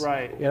incense.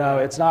 Right.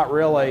 It's not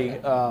really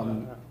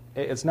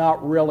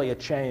a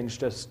change,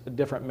 just a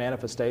different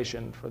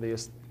manifestation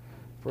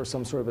for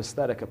some sort of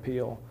aesthetic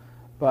appeal.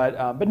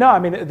 But no, I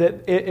mean,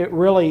 it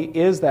really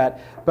is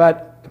that.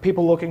 But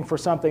people looking for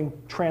something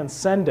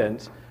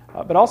transcendent,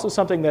 but also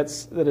something that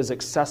is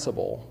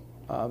accessible,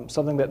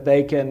 something that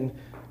they can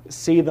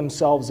see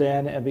themselves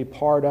in and be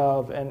part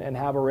of and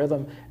have a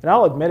rhythm. And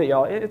I'll admit it,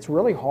 y'all, it's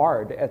really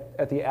hard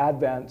at the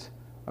Advent.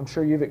 I'm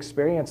sure you've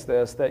experienced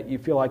this, that you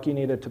feel like you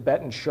need a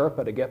Tibetan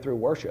Sherpa to get through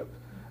worship.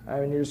 I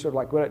mean, you're sort of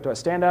like, what, do I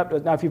stand up?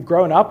 Now, if you've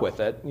grown up with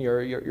it,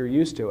 you're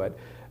used to it.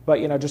 But,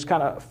 just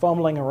kind of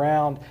fumbling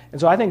around. And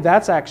so I think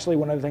that's actually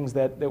one of the things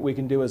that we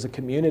can do as a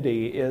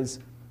community is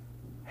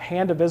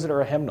hand a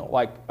visitor a hymnal,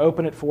 like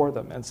open it for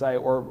them and say,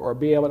 or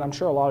be able, and I'm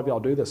sure a lot of y'all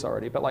do this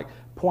already, but like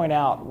point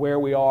out where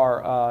we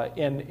are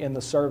in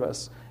the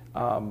service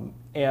and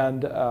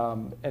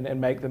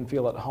make them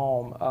feel at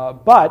home.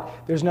 But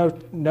there's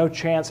no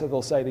chance that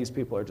they'll say these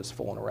people are just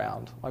fooling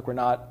around. Like we're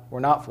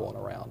not fooling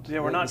around. Yeah,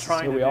 we're not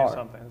trying to do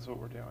something. That's what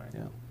we're doing.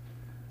 Yeah.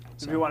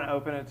 Do you want to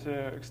open it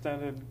to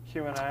extended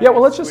Q&A? Yeah, well,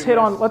 let's hit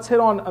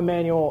on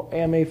Emmanuel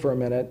AME for a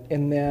minute,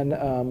 and then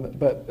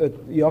but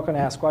y'all can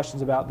ask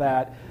questions about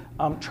that.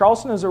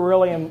 Charleston is a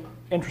really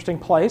interesting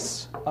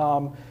place.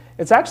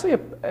 It's actually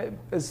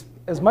as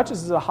much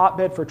as it's a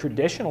hotbed for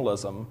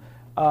traditionalism,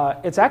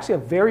 it's actually a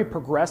very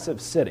progressive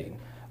city.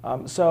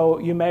 So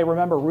you may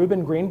remember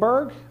Reuben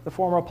Greenberg, the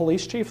former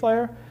police chief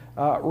there.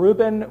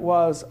 Reuben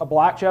was a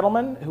black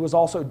gentleman who was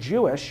also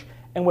Jewish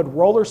and would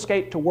roller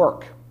skate to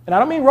work. And I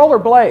don't mean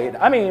rollerblade.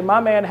 I mean, my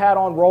man had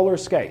on roller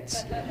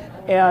skates.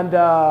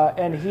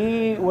 And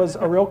he was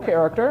a real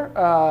character.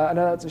 I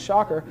know that's a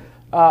shocker.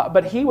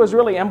 But he was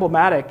really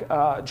emblematic.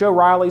 Joe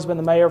Riley's been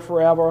the mayor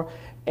forever.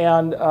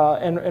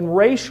 And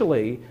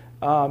racially,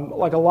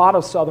 like a lot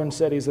of southern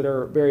cities that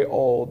are very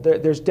old,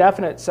 there's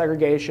definite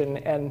segregation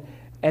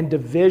and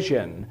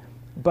division.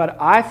 But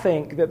I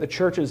think that the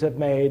churches have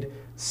made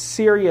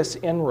serious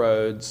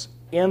inroads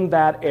in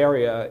that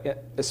area,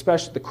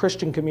 especially the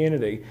Christian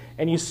community.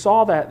 And you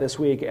saw that this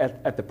week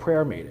at the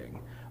prayer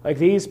meeting. Like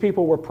these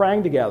people were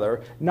praying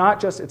together, not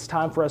just it's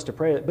time for us to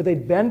pray, but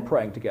they'd been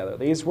praying together.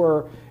 These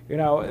were, they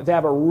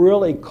have a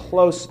really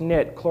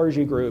close-knit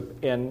clergy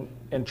group in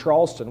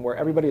Charleston where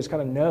everybody just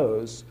kind of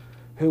knows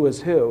who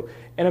is who.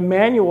 And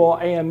Emmanuel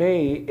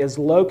AME is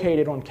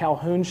located on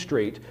Calhoun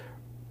Street,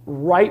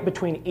 right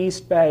between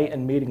East Bay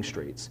and Meeting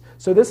Streets.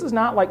 So this is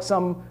not like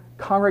some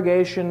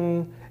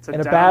congregation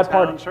in a bad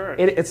part. Church.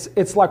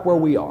 It's like where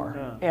we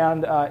are. Yeah.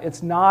 And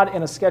it's not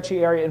in a sketchy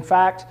area. In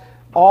fact,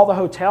 all the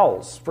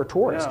hotels for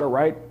tourists are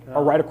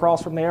right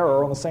across from there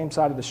or on the same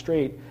side of the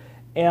street.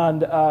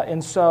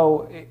 And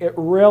so it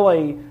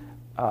really,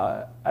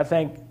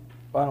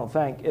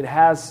 it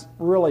has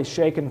really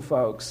shaken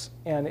folks.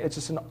 And it's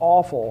just an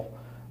awful,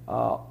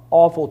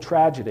 awful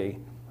tragedy.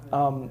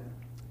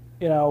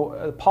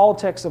 The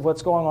politics of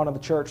what's going on in the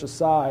church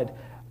aside,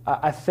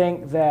 I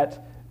think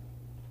that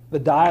the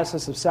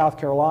Diocese of South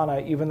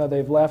Carolina, even though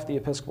they've left the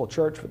Episcopal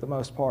Church for the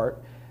most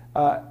part,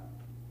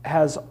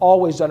 has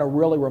always done a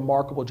really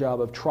remarkable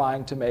job of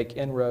trying to make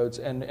inroads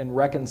and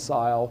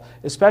reconcile.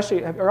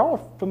 Especially, are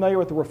all familiar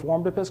with the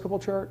Reformed Episcopal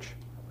Church?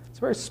 It's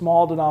a very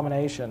small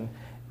denomination.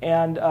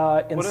 And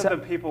one of the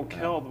people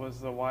killed was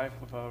the wife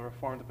of a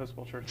Reformed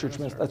Episcopal Church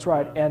minister. That's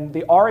right. And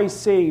the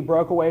REC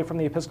broke away from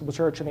the Episcopal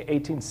Church in the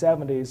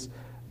 1870s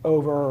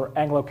over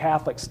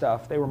Anglo-Catholic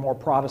stuff. They were more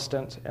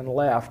Protestant and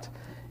left.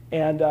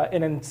 And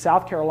in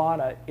South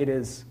Carolina, it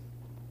is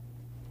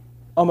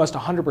almost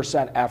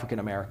 100% African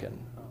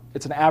American.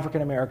 It's an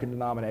African American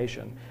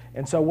denomination.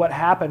 And so what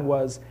happened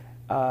was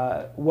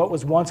what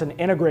was once an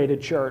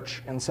integrated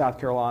church in South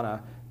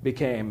Carolina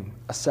became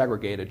a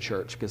segregated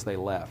church because they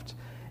left.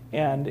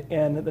 And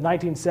in the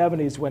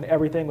 1970s, when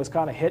everything was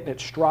kind of hitting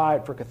its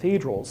stride for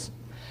cathedrals,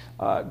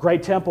 Gray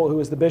Temple, who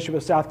was the Bishop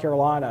of South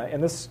Carolina,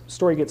 and this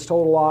story gets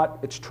told a lot,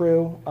 it's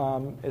true.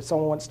 If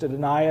someone wants to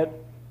deny it,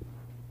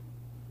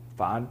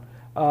 fine.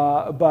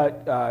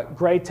 But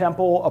Gray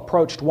Temple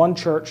approached one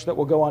church that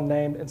will go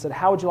unnamed and said,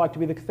 "How would you like to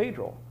be the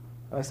cathedral?"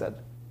 And I said,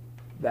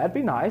 "That'd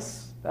be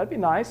nice. That'd be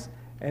nice."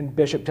 And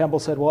Bishop Temple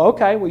said, "Well,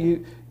 okay. Well,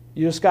 you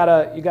just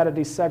gotta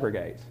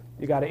desegregate.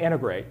 You got to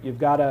integrate. You've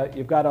got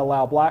to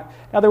allow black."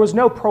 Now, there was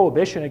no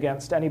prohibition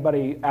against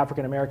anybody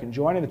African American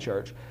joining the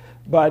church,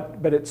 but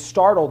it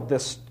startled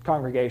this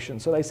congregation.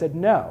 So they said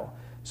no.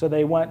 So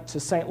they went to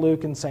St.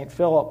 Luke and St.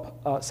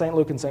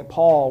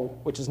 Paul,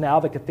 which is now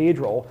the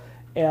cathedral.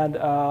 And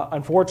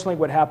unfortunately,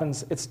 what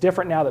happens? It's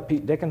different now that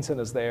Pete Dickinson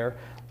is there.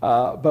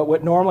 But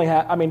what normally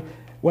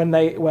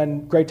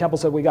when Gray Temple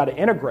said we got to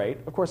integrate,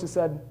 of course, he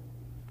said,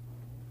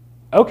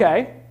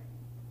 "Okay."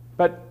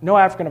 But no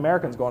African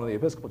Americans going to the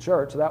Episcopal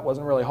Church, so that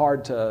wasn't really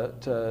hard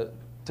to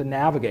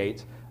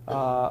navigate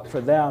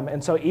for them.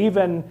 And so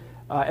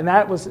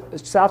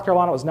South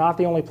Carolina was not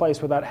the only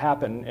place where that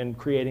happened in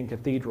creating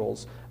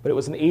cathedrals, but it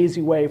was an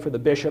easy way for the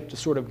bishop to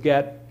sort of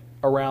get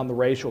around the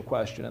racial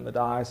question in the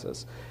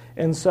diocese.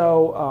 And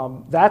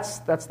so that's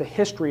the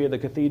history of the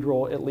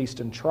cathedral, at least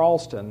in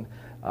Charleston.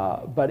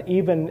 But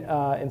even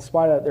in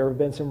spite of that, there have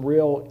been some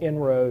real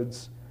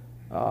inroads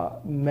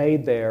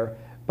made there.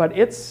 But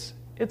it's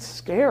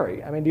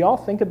scary. I mean, do y'all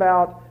think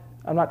about,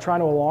 I'm not trying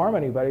to alarm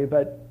anybody,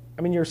 but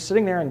I mean, you're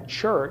sitting there in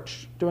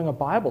church doing a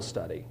Bible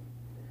study.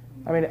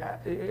 I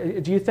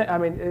mean, do you think, I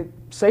mean,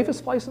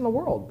 safest place in the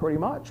world, pretty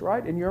much,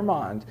 right, in your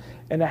mind.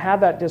 And to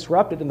have that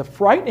disrupted, and the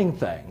frightening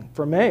thing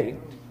for me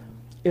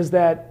is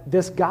that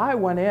this guy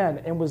went in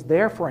and was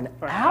there for an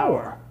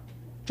hour,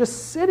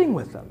 just sitting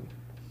with them.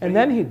 And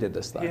then he did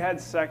this thing. He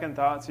had second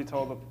thoughts, he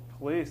told the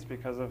police,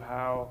 because of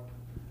how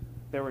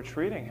they were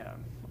treating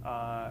him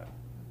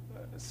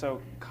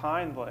so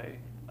kindly.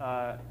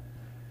 The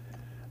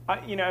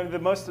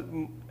most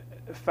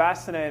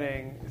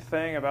fascinating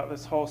thing about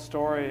this whole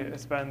story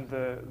has been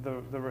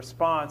the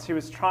response. He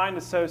was trying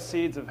to sow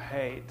seeds of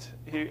hate.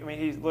 He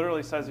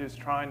literally says he was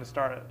trying to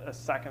start a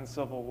second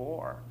civil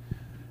war,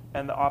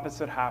 and the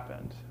opposite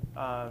happened.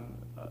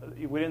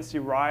 We didn't see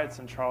riots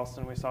in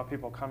Charleston. We saw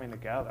people coming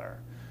together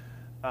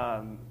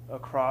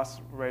across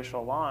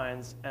racial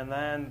lines. And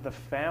then the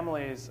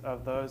families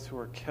of those who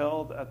were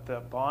killed at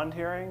the bond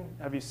hearing.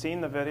 Have you seen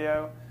the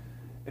video?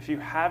 If you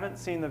haven't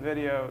seen the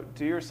video,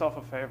 do yourself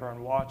a favor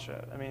and watch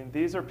it. I mean,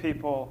 these are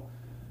people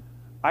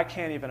I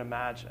can't even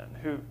imagine,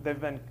 who they've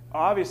been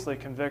obviously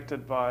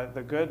convicted by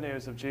the good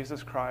news of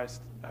Jesus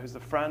Christ, who's the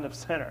friend of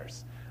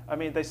sinners. I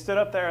mean, they stood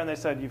up there and they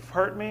said, "You've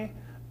hurt me,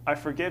 I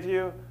forgive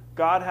you,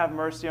 God have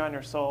mercy on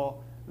your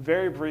soul,"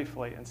 very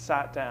briefly, and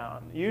sat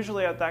down.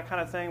 Usually at that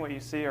kind of thing, what you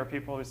see are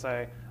people who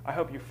say, "I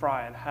hope you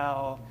fry in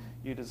hell,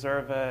 you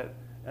deserve it,"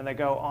 and they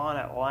go on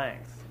at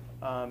length.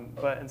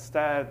 But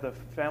instead, the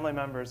family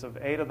members of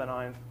 8 of the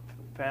 9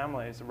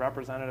 families, a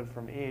representative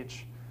from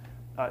each,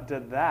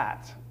 did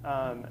that.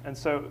 And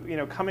so,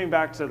 coming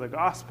back to the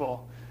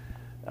gospel,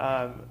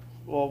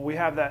 we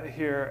have that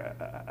here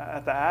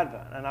at the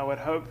Advent. And I would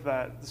hope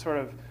that sort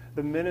of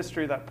the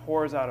ministry that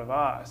pours out of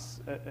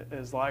us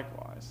is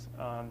likewise.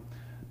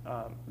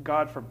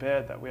 God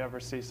forbid that we ever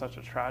see such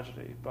a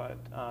tragedy. But,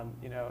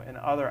 in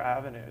other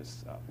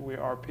avenues, we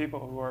are people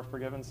who are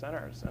forgiven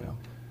sinners. And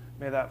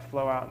may that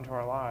flow out into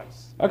our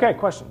lives. Okay,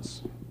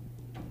 questions?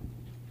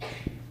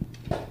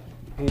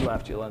 He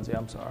left you, Lindsay.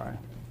 I'm sorry.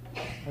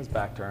 His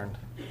back turned.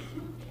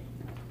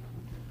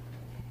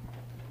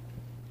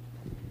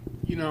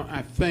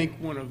 I think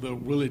one of the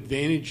real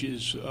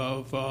advantages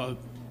of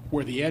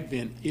where the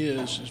Advent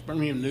is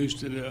Birmingham News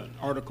did an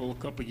article a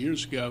couple of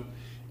years ago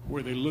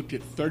where they looked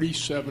at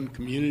 37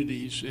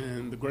 communities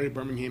in the greater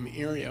Birmingham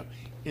area,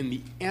 and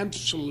the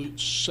absolute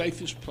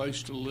safest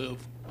place to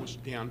live was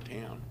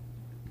downtown.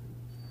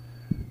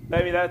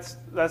 Maybe that's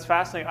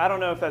fascinating. I don't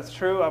know if that's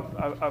true.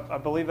 I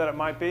believe that it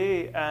might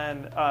be,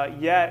 and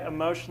yet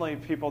emotionally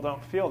people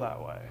don't feel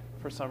that way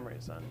for some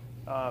reason.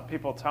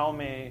 People tell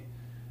me,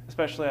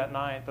 especially at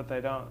night, that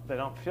they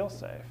don't feel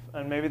safe,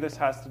 and maybe this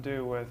has to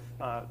do with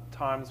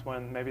times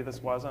when maybe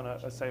this wasn't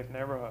a safe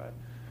neighborhood.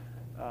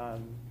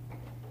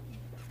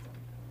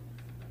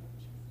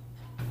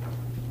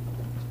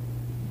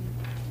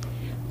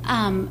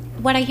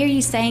 What I hear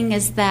you saying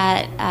is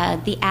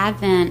that the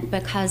Advent,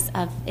 because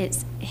of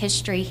its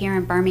history here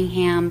in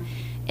Birmingham,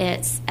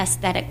 its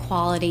aesthetic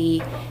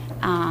quality,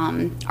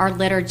 our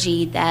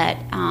liturgy, that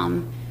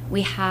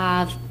we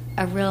have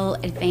a real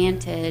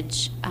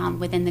advantage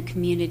within the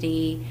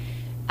community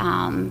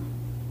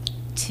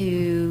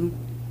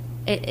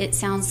it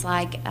sounds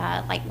like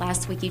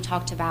last week you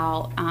talked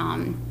about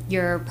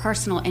your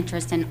personal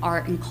interest in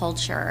art and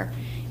culture,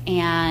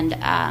 and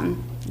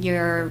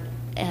your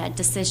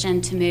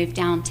decision to move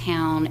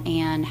downtown,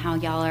 and how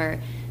y'all are,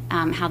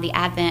 how the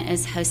Advent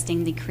is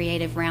hosting the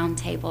Creative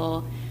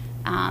Roundtable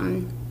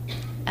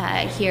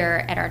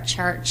here at our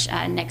church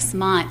next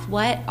month.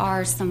 What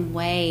are some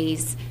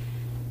ways,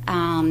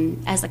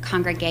 as a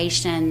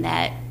congregation,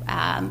 that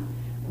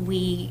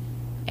we,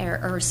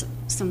 or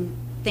some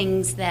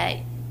things that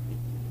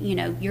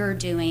you're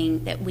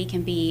doing that we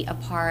can be a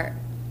part,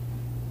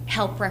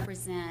 help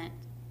represent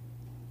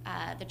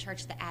the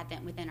Church of the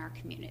Advent within our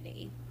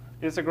community?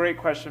 It's a great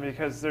question,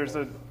 because there's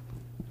a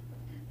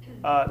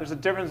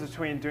difference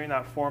between doing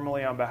that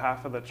formally on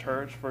behalf of the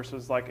church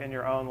versus like in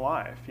your own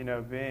life,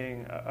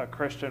 being a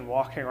Christian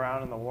walking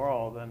around in the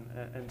world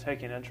and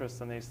taking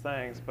interest in these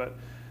things. But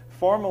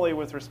formally,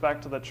 with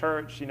respect to the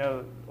church,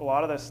 a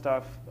lot of this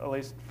stuff, at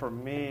least for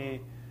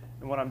me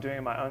and what I'm doing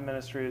in my own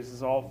ministries,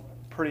 is all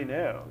pretty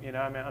new.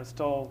 I'm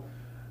still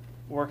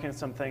working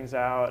some things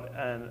out.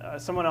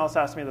 And someone else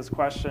asked me this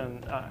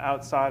question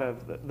outside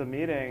of the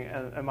meeting,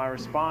 and my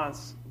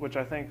response, which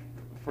I think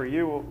for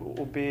you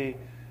will be,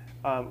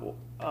 a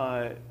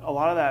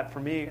lot of that for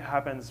me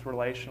happens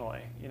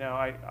relationally.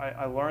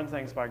 I learn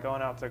things by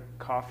going out to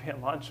coffee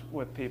and lunch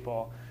with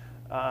people,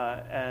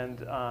 and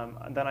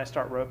then I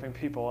start roping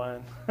people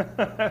in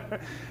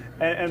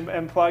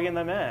and plugging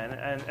them in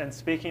and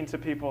speaking to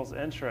people's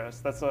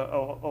interests. That's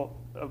a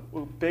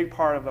big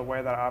part of the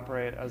way that I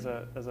operate as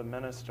a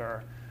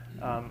minister.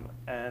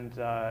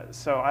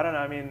 So I don't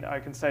know. I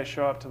can say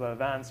show up to the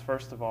events,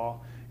 first of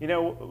all.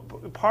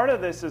 Part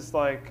of this is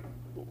like,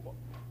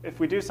 if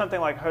we do something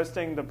like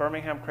hosting the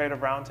Birmingham Creative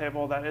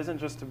Roundtable, that isn't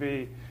just to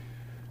be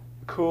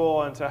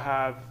cool and to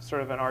have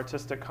sort of an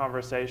artistic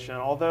conversation.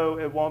 Although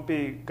it won't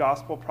be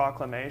gospel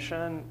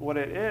proclamation, what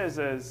it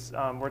is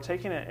we're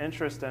taking an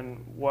interest in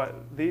what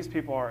these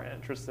people are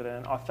interested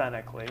in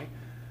authentically,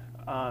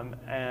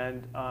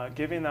 and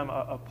giving them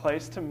a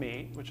place to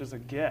meet, which is a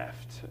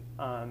gift.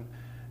 For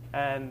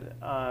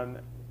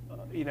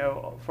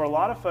a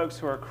lot of folks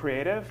who are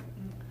creative,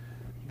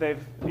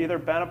 they've either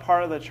been a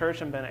part of the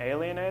church and been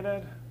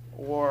alienated,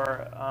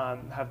 or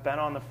have been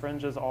on the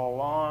fringes all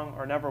along,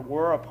 or never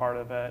were a part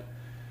of it.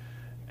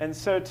 And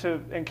so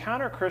to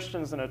encounter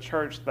Christians in a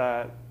church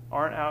that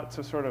aren't out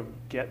to sort of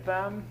get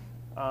them,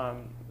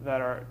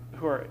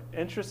 who are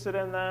interested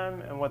in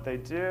them and what they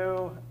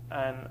do,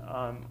 and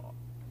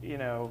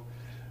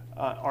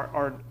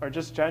are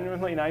just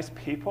genuinely nice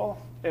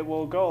people, it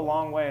will go a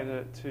long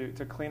way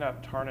to clean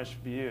up tarnished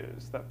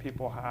views that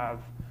people have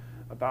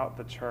about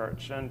the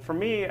church. And for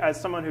me, as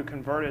someone who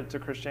converted to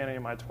Christianity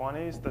in my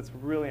 20s, that's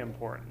really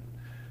important,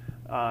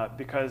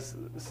 because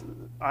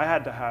I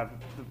had to have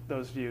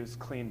those views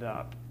cleaned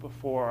up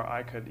before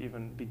I could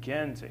even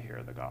begin to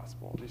hear the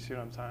gospel. Do you see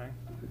what I'm saying?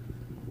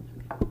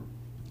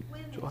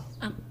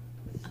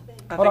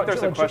 I think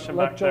there's a question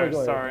back there.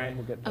 Sorry.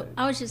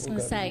 I was just going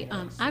to say,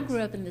 I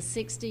grew up in the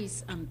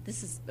 60s.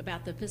 This is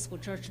about the Episcopal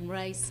Church and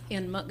Race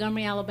in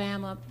Montgomery,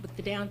 Alabama, with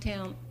the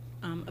downtown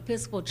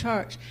Episcopal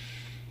Church.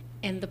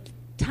 And the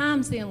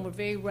times then were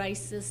very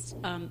racist.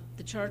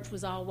 The church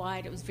was all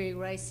white. It was very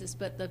racist.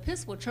 But the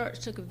Episcopal Church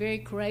took a very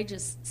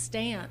courageous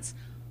stance,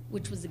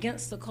 which was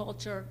against the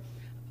culture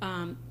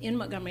in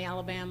Montgomery,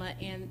 Alabama.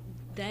 And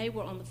they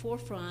were on the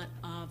forefront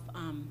of,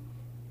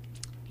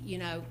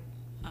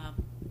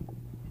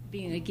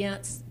 being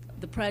against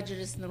the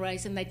prejudice and the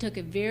race, and they took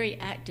a very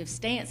active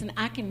stance. And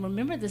I can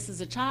remember this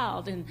as a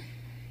child, and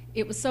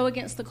it was so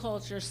against the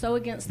culture, so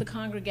against the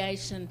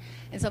congregation.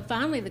 And so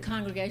finally the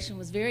congregation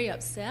was very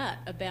upset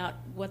about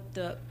what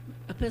the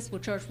Episcopal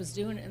Church was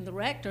doing, and the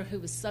rector, who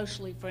was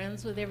socially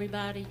friends with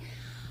everybody,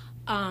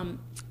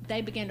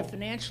 they began to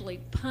financially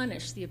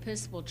punish the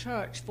Episcopal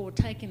Church for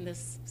taking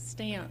this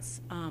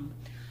stance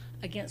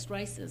against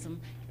racism.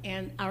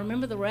 And I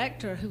remember the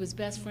rector, who was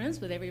best friends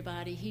with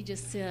everybody, he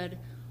just said,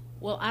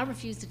 well, I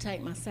refuse to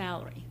take my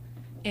salary.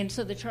 And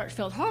so the church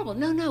felt horrible.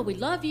 No, we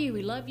love you,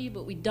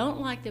 but we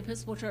don't like the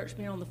Episcopal Church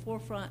being on the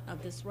forefront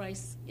of this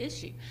race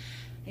issue.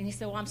 And he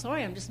said, well, I'm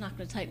sorry, I'm just not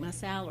going to take my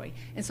salary.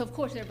 And so, of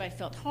course, everybody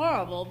felt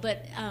horrible.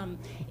 But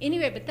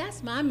anyway, but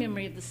that's my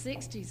memory of the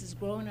 60s, is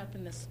growing up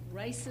in this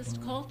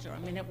racist culture. I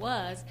mean, it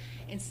was.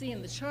 And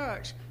seeing the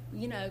church,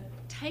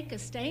 take a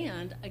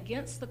stand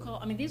against the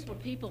culture. I mean, these were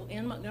people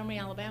in Montgomery,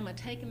 Alabama,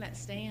 taking that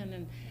stand.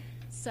 And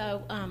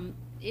so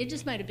it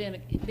just made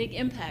a big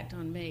impact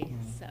on me.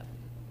 So.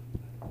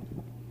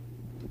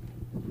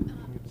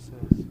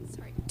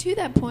 Sorry. To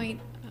that point,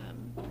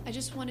 I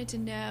just wanted to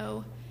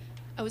know,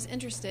 I was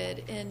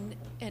interested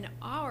in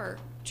our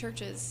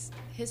church's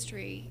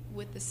history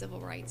with the civil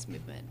rights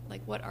movement,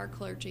 like what our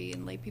clergy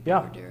and lay people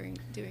were doing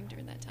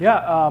during that time.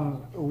 Yeah,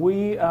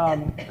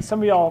 some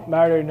of y'all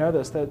might already know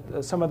this,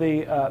 that some of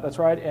the, that's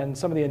right, and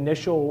some of the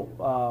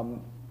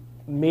initial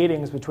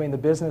meetings between the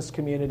business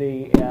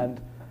community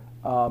and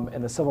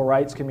the civil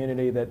rights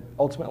community that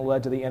ultimately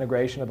led to the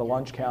integration of the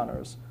lunch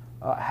counters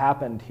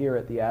happened here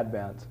at the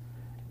Advent.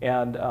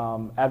 And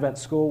Advent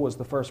School was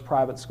the first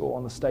private school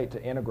in the state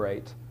to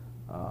integrate.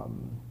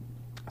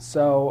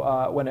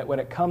 So when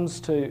it comes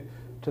to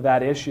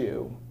that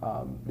issue,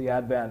 the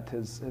Advent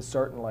has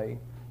certainly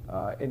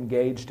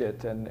engaged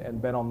it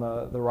and been on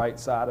the right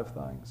side of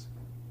things.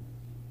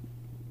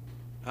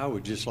 I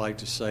would just like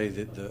to say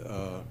that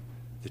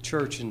the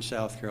church in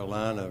South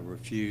Carolina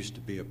refused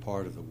to be a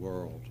part of the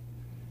world,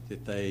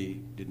 that they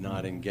did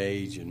not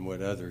engage in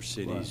what other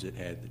cities that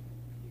had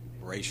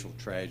racial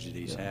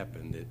tragedies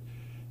happen,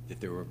 that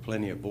there were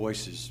plenty of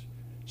voices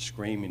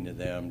screaming to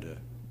them to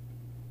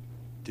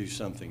do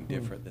something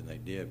different than they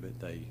did, but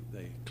they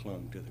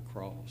clung to the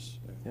cross.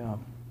 Yeah.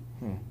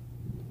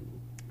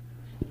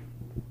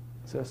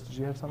 Sis, did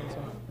you have something to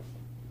say?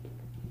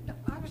 No,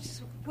 I was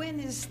just, when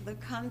is the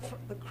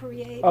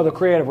creative? Oh, the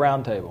Creative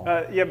Roundtable.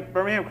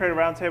 Birmingham Creative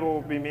Roundtable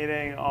will be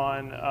meeting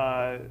on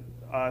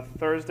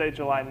Thursday,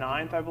 July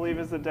 9th, I believe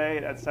is the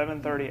date, at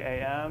 7:30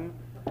 a.m.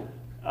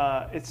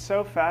 It's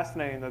so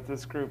fascinating that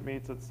this group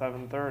meets at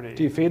 7:30.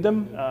 Do you feed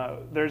them?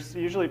 There's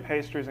usually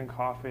pastries and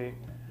coffee.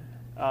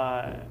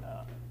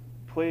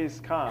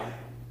 Please come.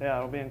 Yeah,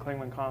 it'll be in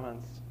Klingman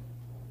Commons.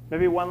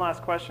 Maybe one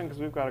last question,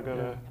 because we've got to go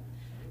to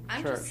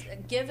I'm church.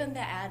 just, given the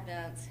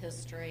Advent's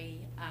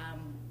history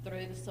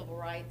through the civil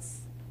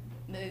rights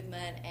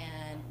movement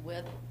and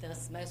with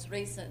this most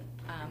recent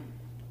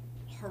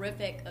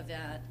horrific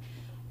event,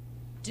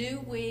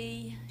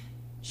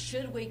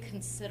 should we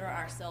consider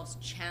ourselves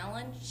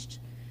challenged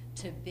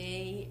to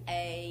be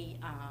a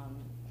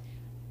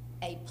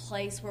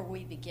place where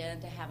we begin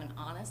to have an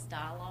honest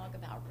dialogue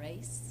about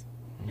race?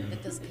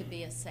 That this could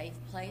be a safe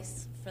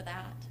place for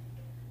that?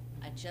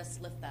 I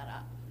just lift that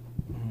up.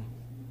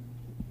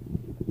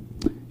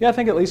 Yeah, I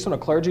think at least on a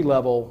clergy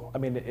level, I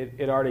mean,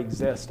 it already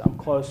exists. I'm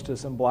close to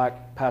some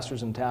black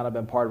pastors in town. I've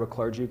been part of a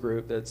clergy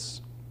group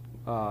that's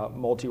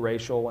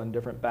multiracial and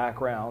different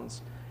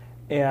backgrounds.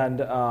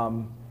 And, I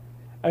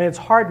mean, it's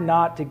hard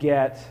not to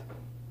get,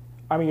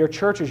 I mean, your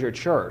church is your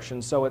church.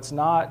 And so it's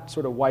not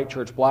sort of white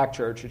church, black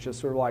church. It's just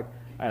sort of like,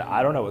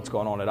 I don't know what's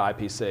going on at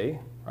IPC,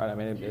 right? I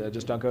mean, I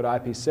just don't go to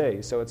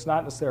IPC. So it's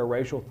not necessarily a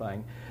racial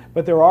thing.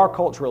 But there are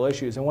cultural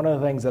issues. And one of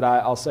the things that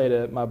I'll say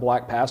to my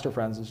black pastor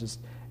friends is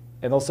just,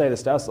 and they'll say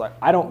this to us, like,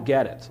 I don't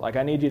get it. Like,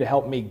 I need you to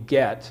help me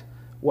get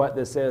what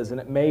this is. And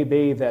it may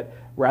be that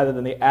rather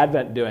than the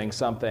Advent doing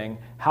something,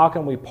 how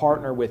can we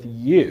partner with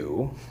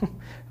you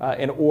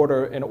in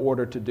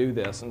order to do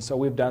this? And so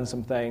we've done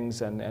some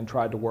things and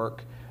tried to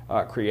work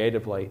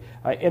creatively.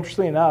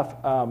 Interestingly enough,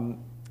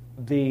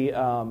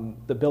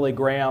 the Billy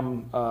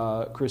Graham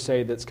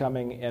crusade that's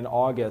coming in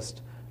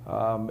August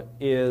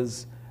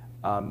is...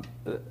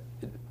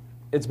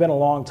 it's been a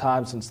long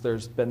time since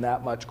there's been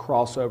that much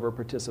crossover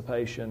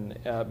participation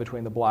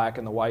between the black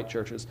and the white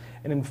churches.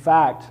 And in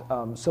fact,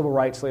 civil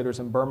rights leaders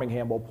in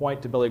Birmingham will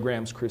point to Billy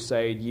Graham's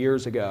crusade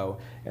years ago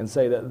and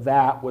say that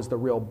that was the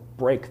real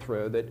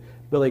breakthrough, that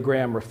Billy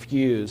Graham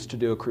refused to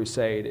do a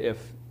crusade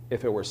if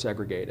it were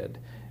segregated.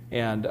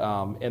 And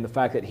the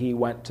fact that he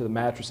went to the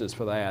mattresses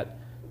for that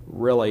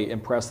really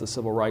impressed the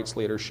civil rights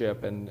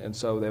leadership, and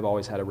so they've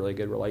always had a really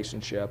good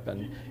relationship.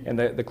 And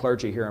the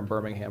clergy here in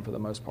Birmingham, for the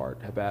most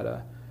part, have had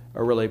a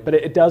really, but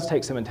it does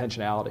take some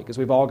intentionality because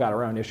we've all got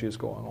our own issues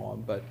going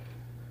on. But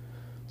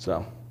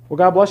so, well,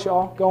 God bless you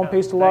all. Go in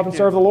peace to love and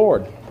serve the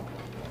Lord.